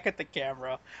looking back at the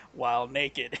camera while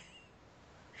naked.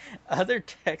 Other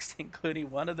texts, including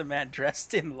one of the man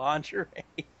dressed in lingerie,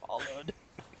 followed.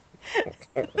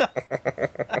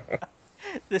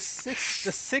 The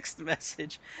sixth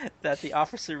message that the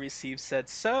officer received said,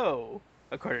 "So,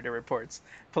 according to reports,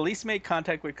 police made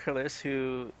contact with Curtis,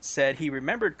 who said he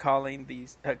remembered calling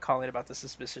about the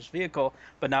suspicious vehicle,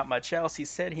 but not much else. He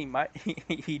said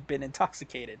he'd been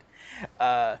intoxicated.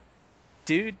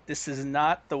 Dude, this is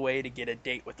not the way to get a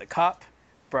date with a cop,"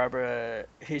 Barbara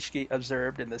Hitchke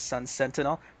observed in the Sun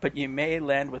Sentinel, "but you may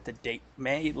land a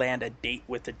date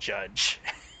with a judge."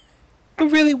 But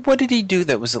really, what did he do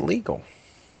that was illegal?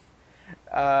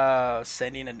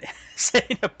 Sending a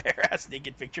bare ass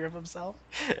naked picture of himself.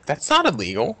 That's not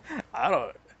illegal. I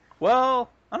don't know.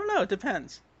 It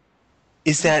depends.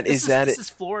 This is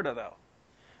Florida though.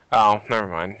 Oh, never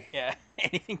mind. Yeah,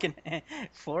 anything can.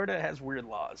 Florida has weird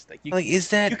laws. Like you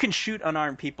can shoot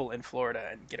unarmed people in Florida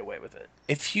and get away with it.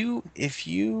 If you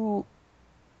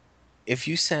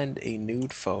send a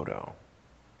nude photo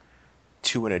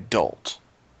to an adult,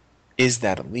 is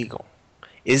that illegal?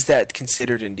 Is that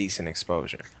considered indecent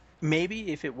exposure?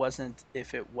 Maybe if it wasn't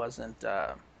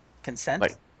consent.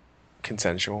 Like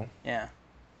consensual? Yeah.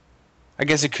 I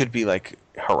guess it could be like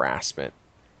harassment,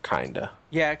 kinda.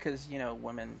 Yeah, because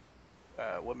women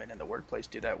in the workplace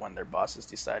do that when their bosses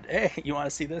decide, "Hey, you want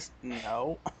to see this?"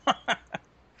 No.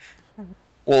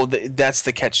 Well, that's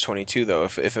the catch-22 though.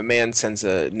 If a man sends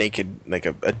a naked, like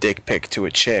a dick pic to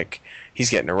a chick,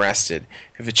 he's getting arrested.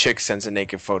 If a chick sends a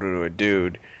naked photo to a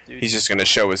dude, he's just gonna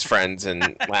show his friends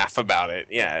and laugh about it.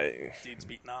 Yeah. Dude's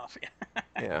beating off.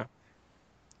 Yeah.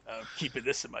 I'm keeping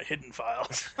this in my hidden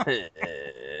files.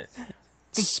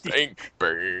 Spank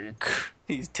bank.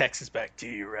 He texts back, "Do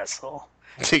you wrestle?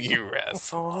 Do you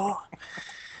wrestle?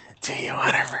 Do you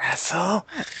want to wrestle?"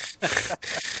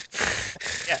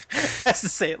 Yeah, has to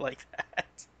say it like that.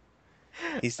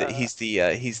 He's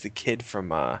the kid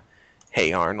from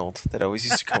Hey Arnold that always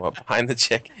used to come up behind the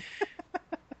chick.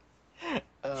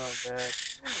 Oh man.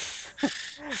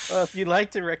 Well, if you'd like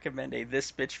to recommend a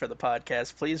This Bitch for the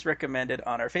podcast, please recommend it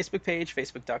on our Facebook page,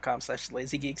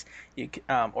 facebook.com/LazyGeeks,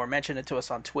 or mention it to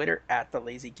us on Twitter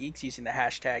 @TheLazyGeeks using the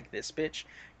hashtag This Bitch.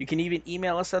 You can even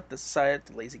email us at the site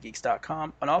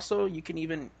thelazygeeks.com, and also you can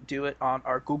even do it on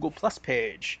our Google Plus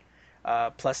page,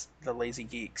 plus the Lazy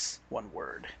Geeks, one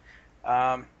word.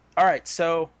 All right,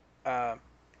 so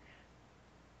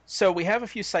we have a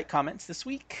few site comments this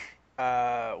week.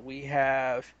 We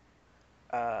have.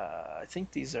 I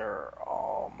think these are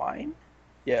all mine.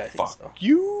 Yeah, I think so. Fuck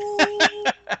you.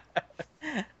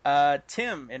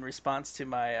 Tim, in response to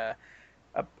my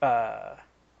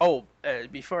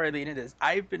before I lead into this,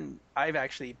 I've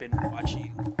actually been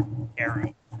watching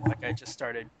Arrow. Like I just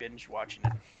started binge watching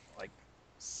it. Like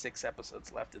 6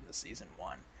 episodes left in the season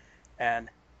 1, and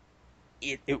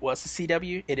it was a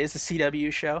CW. It is a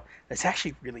CW show. It's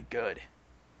actually really good.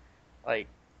 Like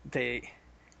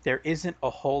there isn't a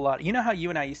whole lot. You know how you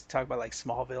and I used to talk about like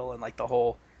Smallville and like the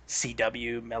whole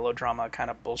CW melodrama kind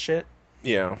of bullshit?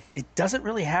 Yeah. It doesn't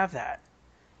really have that.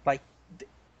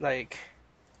 Like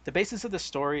the basis of the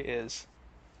story is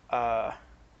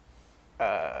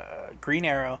Green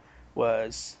Arrow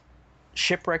was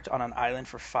shipwrecked on an island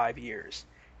for 5 years.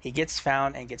 He gets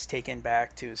found and gets taken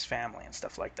back to his family and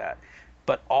stuff like that.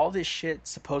 But all this shit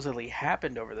supposedly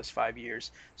happened over this 5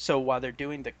 years. So while they're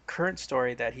doing the current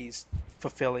story that he's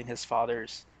fulfilling his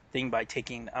father's thing by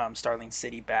taking Starling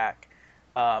City back,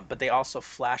 but they also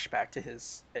flash back to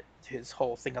his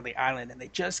whole thing on the island, and they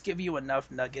just give you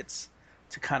enough nuggets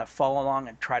to kind of follow along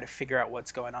and try to figure out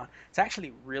what's going on. It's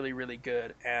actually really, really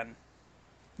good. And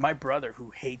my brother, who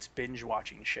hates binge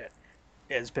watching shit,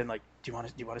 has been like, "Do you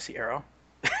want to see Arrow?"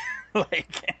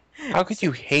 Like, how could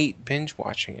you hate binge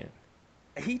watching it?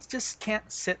 He just can't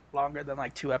sit longer than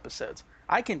like 2 episodes.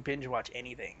 I can binge watch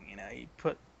anything,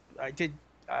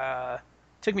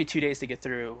 took me 2 days to get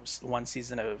through 1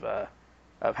 season of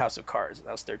House of Cards.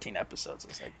 That was 13 episodes. I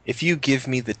was like, if you give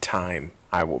me the time,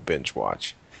 I will binge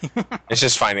watch. It's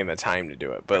just finding the time to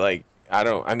do it. But like,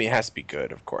 it has to be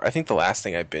good, of course. I think the last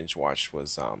thing I binge watched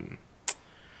was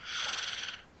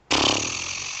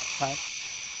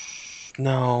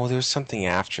no, there was something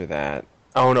after that.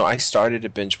 Oh no, I started to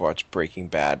binge watch Breaking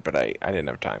Bad, but I didn't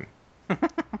have time.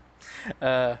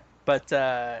 But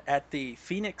at the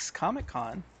Phoenix Comic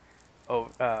Con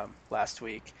last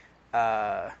week,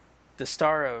 the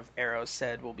star of Arrow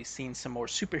said we'll be seeing some more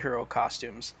superhero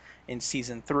costumes in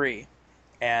season 3.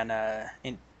 And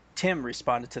Tim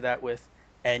responded to that with,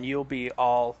 "And you'll be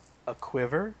all a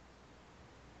quiver."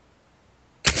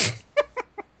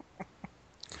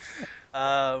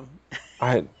 um,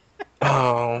 I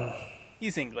oh.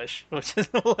 he's English, which is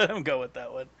we'll let him go with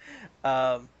that one.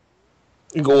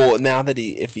 Well, now that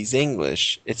if he's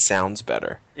English, it sounds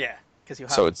better. Yeah, because you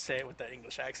have So to it's- say it with that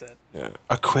English accent. Yeah.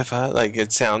 A quiver, like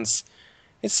it sounds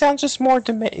just more I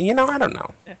don't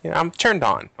know. Yeah, I'm turned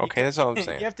on. Okay, that's all I'm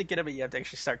saying. You have to get him, but you have to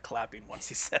actually start clapping once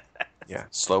he said that. Yeah,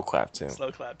 slow clap too.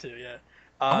 Slow clap too, yeah.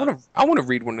 I want to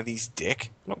read one of these,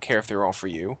 Dick. I don't care if they're all for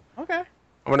you. Okay.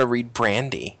 I want to read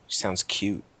Brandy. She sounds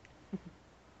cute.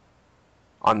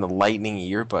 On the lightning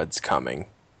earbuds coming.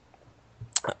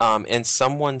 And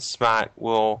someone smart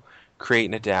will create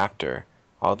an adapter.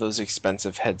 All those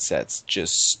expensive headsets,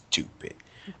 just stupid.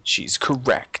 She's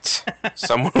correct.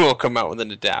 Someone will come out with an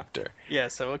adapter. Yeah,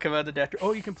 so we'll come out with the adapter.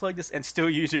 Oh, you can plug this and still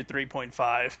use your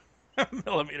 3.5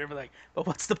 millimeter. But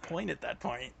what's the point at that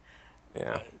point?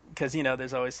 Yeah. Because,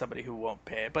 there's always somebody who won't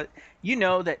pay it. But you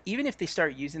know that even if they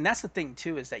start using, that's the thing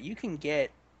too, is that you can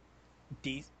get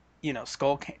these,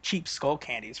 cheap skull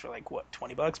candies for like what,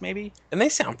 $20 maybe? And they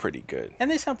sound pretty good. And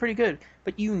they sound pretty good.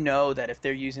 But you know that if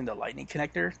they're using the lightning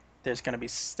connector, there's gonna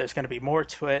be more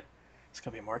to it. It's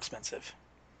gonna be more expensive.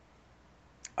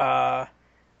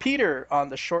 Peter on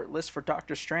the short list for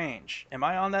Doctor Strange. Am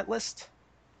I on that list?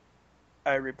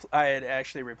 I had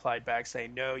actually replied back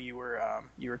saying no, you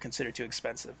were considered too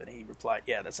expensive, and he replied,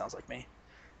 yeah, that sounds like me.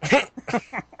 Do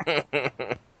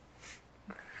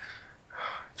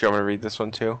you want me to read this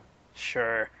one too?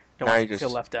 Sure. Don't Now want you to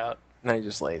feel left out. Now you're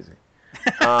just lazy.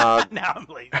 Now I'm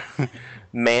lazy.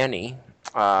 Manny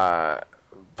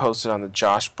posted on the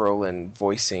Josh Brolin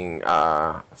voicing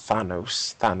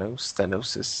Thanosis.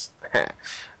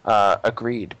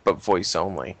 Agreed, but voice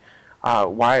only.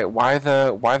 Why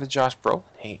the Josh Brolin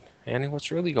hate? Manny, what's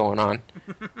really going on?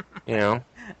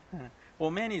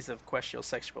 Well, Manny's of questionable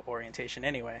sexual orientation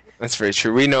anyway. That's very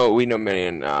true. We know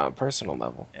Manny on personal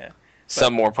level. Yeah.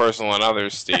 Some more personal than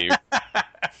others, Steve.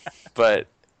 But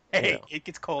hey, it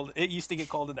gets cold. It used to get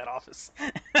cold in that office.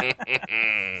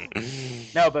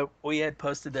 No, but we had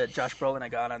posted that Josh Brolin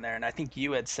had gone on there, and I think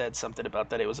you had said something about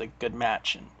that it was a good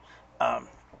match, and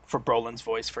for Brolin's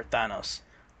voice for Thanos,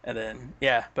 and then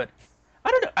but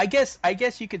I don't know. I guess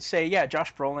you could say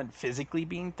Josh Brolin physically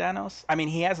being Thanos. I mean,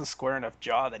 he has a square enough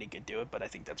jaw that he could do it, but I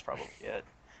think that's probably it.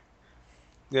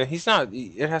 Yeah, he's not.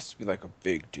 It has to be like a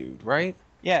big dude, right?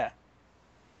 Yeah.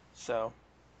 So,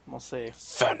 we'll see.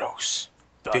 Thanos,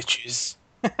 bitches.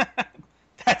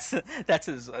 That's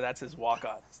his walk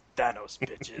on. Thanos,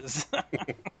 bitches.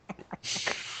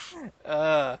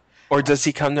 Or does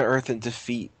he come to Earth and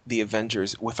defeat the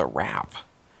Avengers with a rap?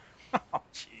 Oh,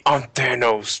 geez. I'm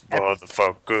Thanos,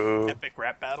 motherfucker. Epic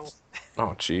rap battle.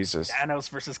 Oh, Jesus. Thanos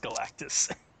versus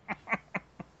Galactus.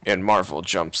 And Marvel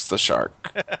jumps the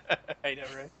shark. I know,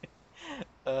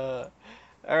 right?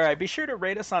 All right, be sure to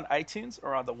rate us on iTunes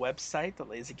or on the website,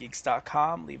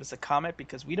 thelazygeeks.com. Leave us a comment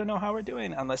because we don't know how we're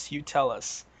doing unless you tell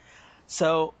us.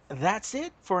 So that's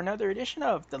it for another edition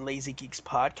of the Lazy Geeks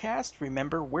podcast.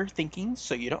 Remember, we're thinking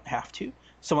so you don't have to.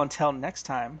 So until next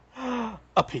time,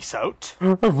 a peace out.